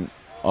Federation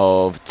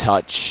of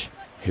Touch,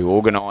 who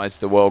organise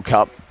the World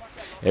Cup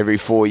every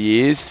 4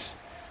 years.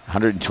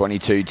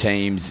 122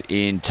 teams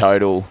in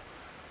total,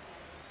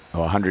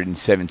 or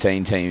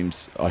 117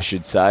 teams, I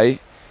should say,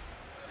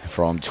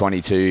 from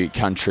 22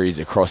 countries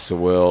across the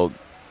world.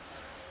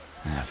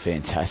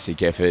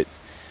 Fantastic effort.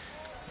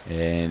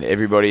 And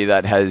everybody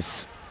that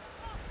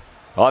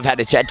I've had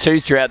a chat to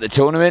throughout the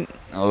tournament,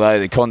 although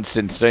the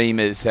constant theme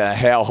is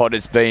how hot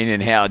it's been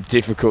and how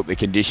difficult the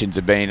conditions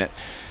have been.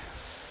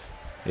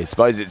 I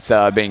suppose it's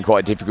been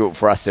quite difficult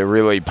for us to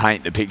really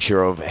paint the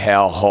picture of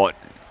how hot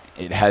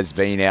it has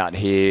been out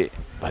here.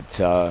 But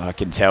I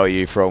can tell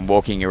you from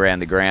walking around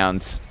the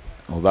grounds,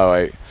 although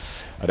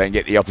I don't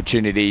get the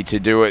opportunity to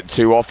do it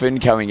too often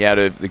coming out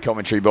of the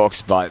commentary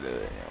box, but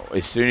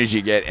as soon as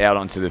you get out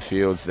onto the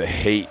fields, the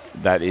heat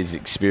that is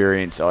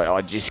experienced,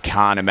 I just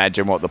can't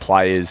imagine what the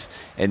players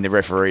and the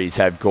referees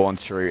have gone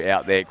through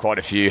out there. Quite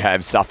a few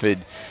have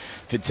suffered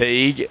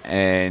fatigue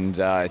and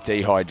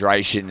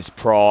dehydration,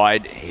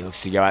 pride. He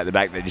looks to go out the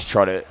back. They just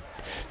try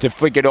to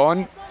flick it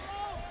on.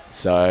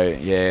 So,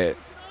 yeah,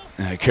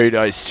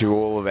 kudos to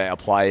all of our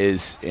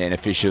players and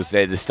officials.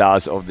 They're the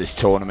stars of this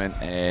tournament,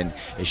 and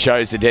it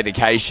shows the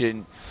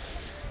dedication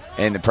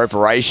and the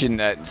preparation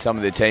that some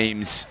of the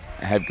teams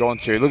have gone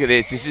through. Look at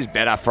this. This is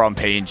better from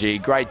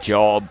PNG. Great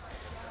job.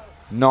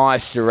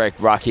 Nice direct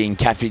rucking,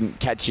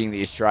 catching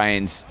the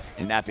Australians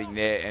and napping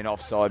there and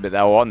offside, but they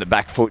were on the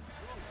back foot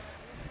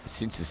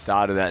since the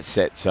start of that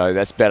set. So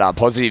that's better.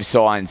 Positive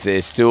signs.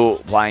 They're still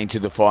playing to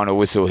the final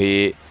whistle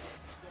here.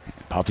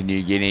 Papua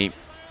New Guinea.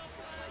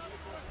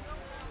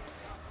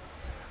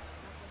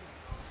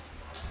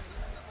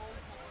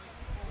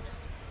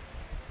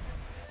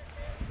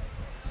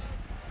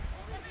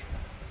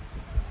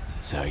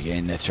 So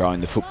again, they're throwing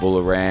the football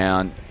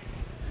around.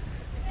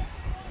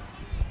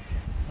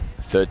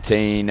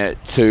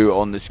 13-2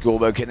 on the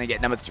scoreboard. Can they get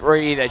number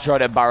 3? They try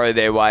to burrow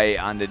their way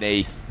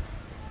underneath.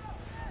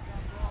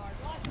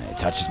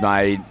 Touch is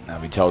made. They'll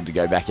be told to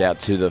go back out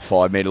to the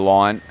 5 metre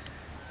line.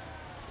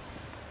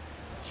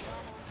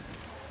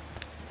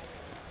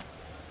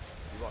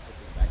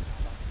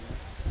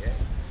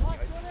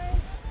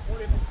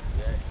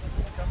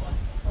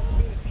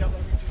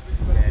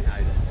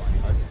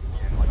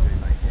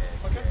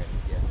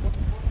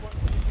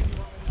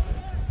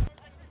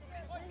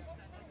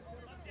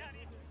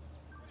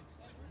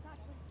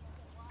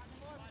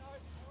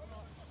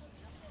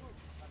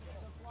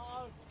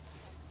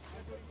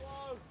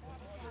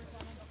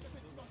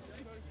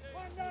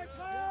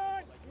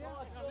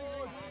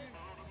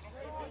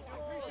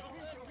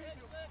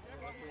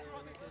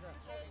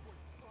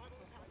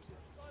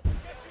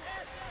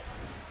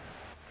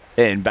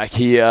 And back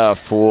here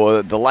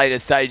for the later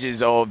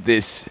stages of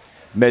this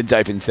Men's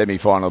Open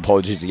semi-final.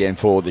 Apologies again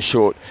for the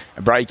short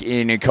break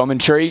in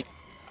commentary.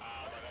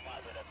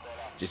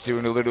 Just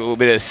doing a little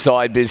bit of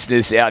side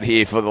business out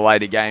here for the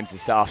later games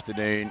this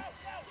afternoon.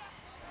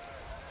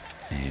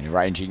 And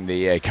arranging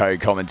the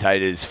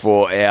co-commentators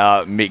for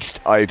our Mixed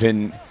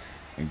Open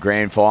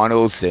Grand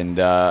Finals. And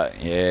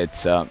yeah,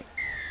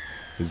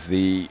 it's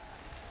the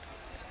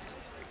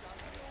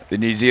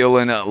New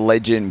Zealand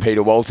legend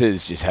Peter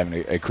Walters, just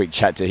having a quick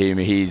chat to him.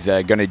 He's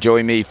going to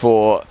join me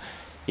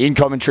in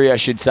commentary, I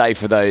should say,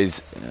 for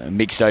those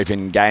Mixed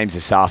Open games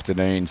this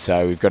afternoon.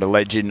 So we've got a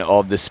legend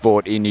of the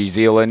sport in New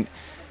Zealand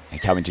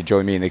coming to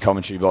join me in the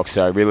commentary box.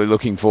 So really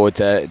looking forward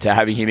to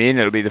having him in.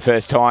 It'll be the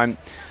first time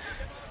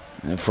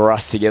for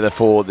us together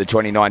for the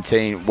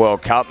 2019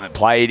 World Cup. It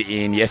played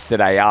in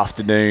yesterday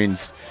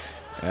afternoon's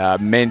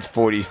men's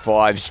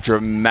 45's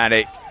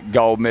dramatic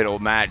gold medal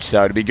match,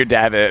 so it'd be good to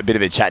have a bit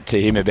of a chat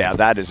to him about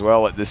that as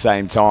well at the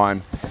same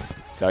time.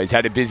 So he's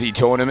had a busy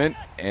tournament,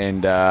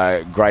 and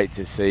great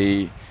to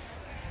see.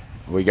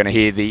 We're going to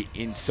hear the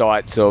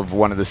insights of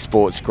one of the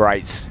sport's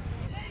greats,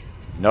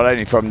 not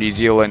only from New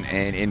Zealand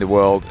and in the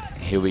world.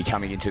 He'll be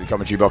coming into the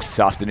commentary box this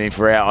afternoon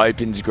for our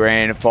Opens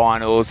Grand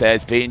Finals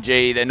as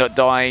PNG. They're not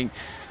dying,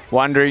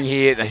 wondering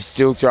here. They're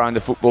still throwing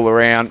the football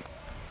around.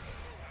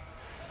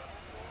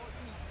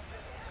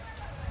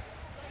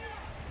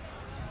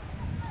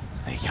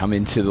 They come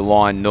into the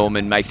line.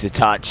 Norman makes a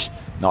touch.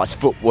 Nice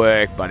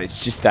footwork, but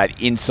it's just that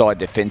inside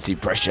defensive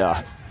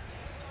pressure.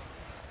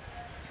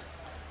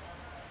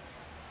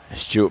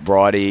 Stuart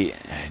Bridie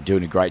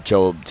doing a great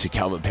job to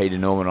cover Peter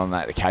Norman on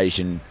that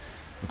occasion.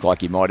 Looked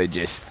like he might have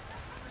just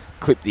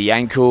clipped the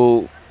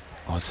ankle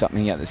or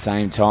something at the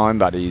same time,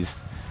 but he's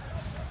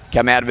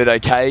come out of it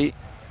okay.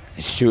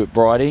 Stuart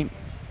Bridie.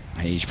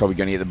 He's probably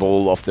going to get the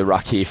ball off the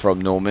ruck here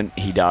from Norman.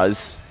 He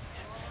does.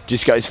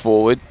 Just goes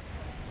forward.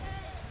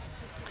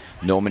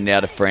 Norman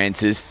now to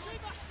Francis.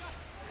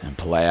 And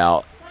play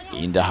out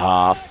into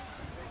half.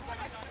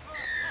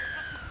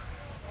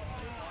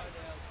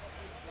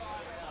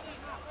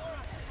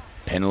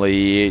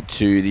 Penalty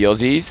to the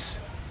Aussies.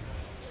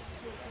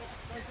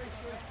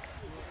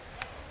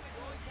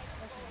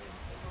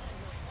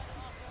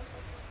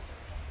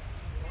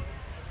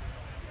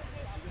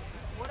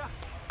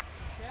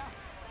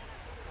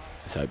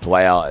 So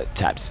player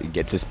taps and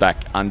gets us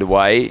back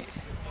underway.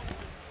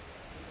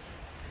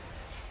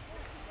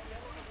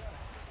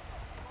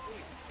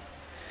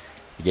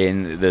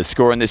 Again, the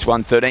score on this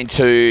one,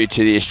 13-2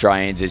 to the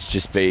Australians. It's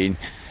just been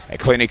a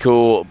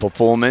clinical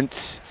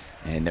performance,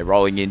 and they're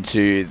rolling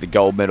into the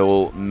gold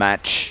medal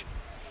match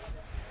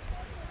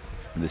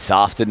this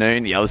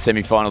afternoon. The other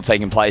semi-final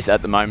taking place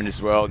at the moment as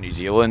well, New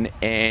Zealand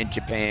and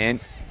Japan.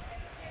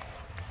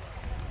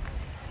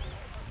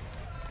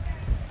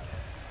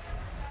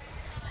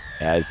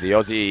 As the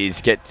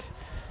Aussies get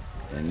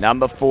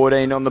number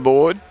 14 on the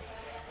board.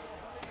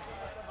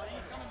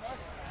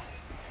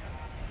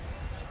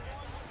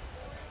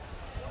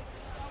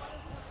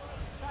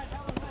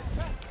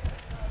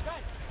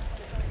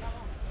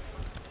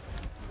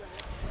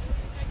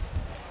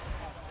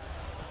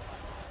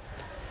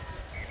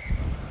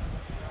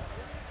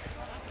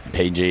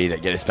 PG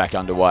that get us back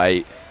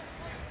underway.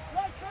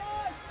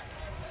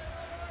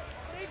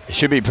 They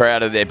should be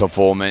proud of their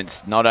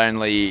performance, not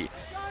only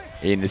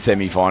in the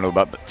semi-final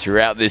but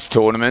throughout this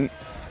tournament.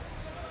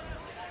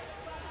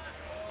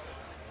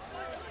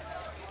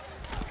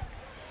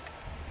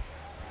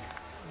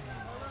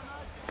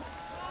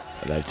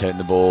 They've turned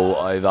the ball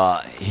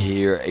over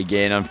here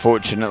again,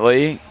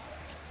 unfortunately.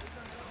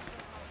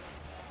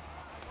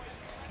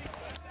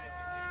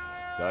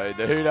 So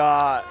the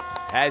hooter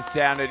has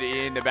sounded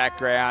in the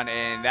background,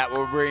 and that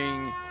will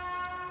bring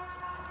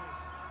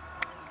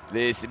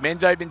this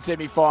men's open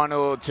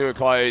semi-final to a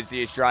close.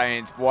 The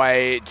Australians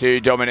way too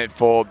dominant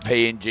for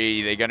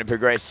PNG. They're going to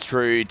progress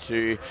through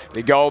to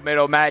the gold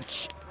medal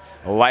match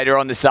later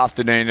on this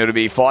afternoon. It'll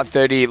be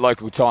 5:30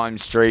 local time,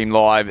 stream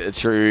live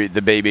through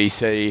the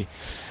BBC.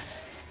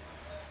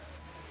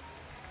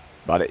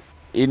 But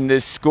in the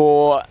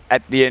score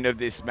at the end of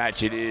this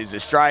match, it is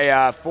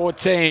Australia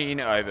 14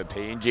 over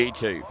PNG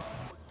 2.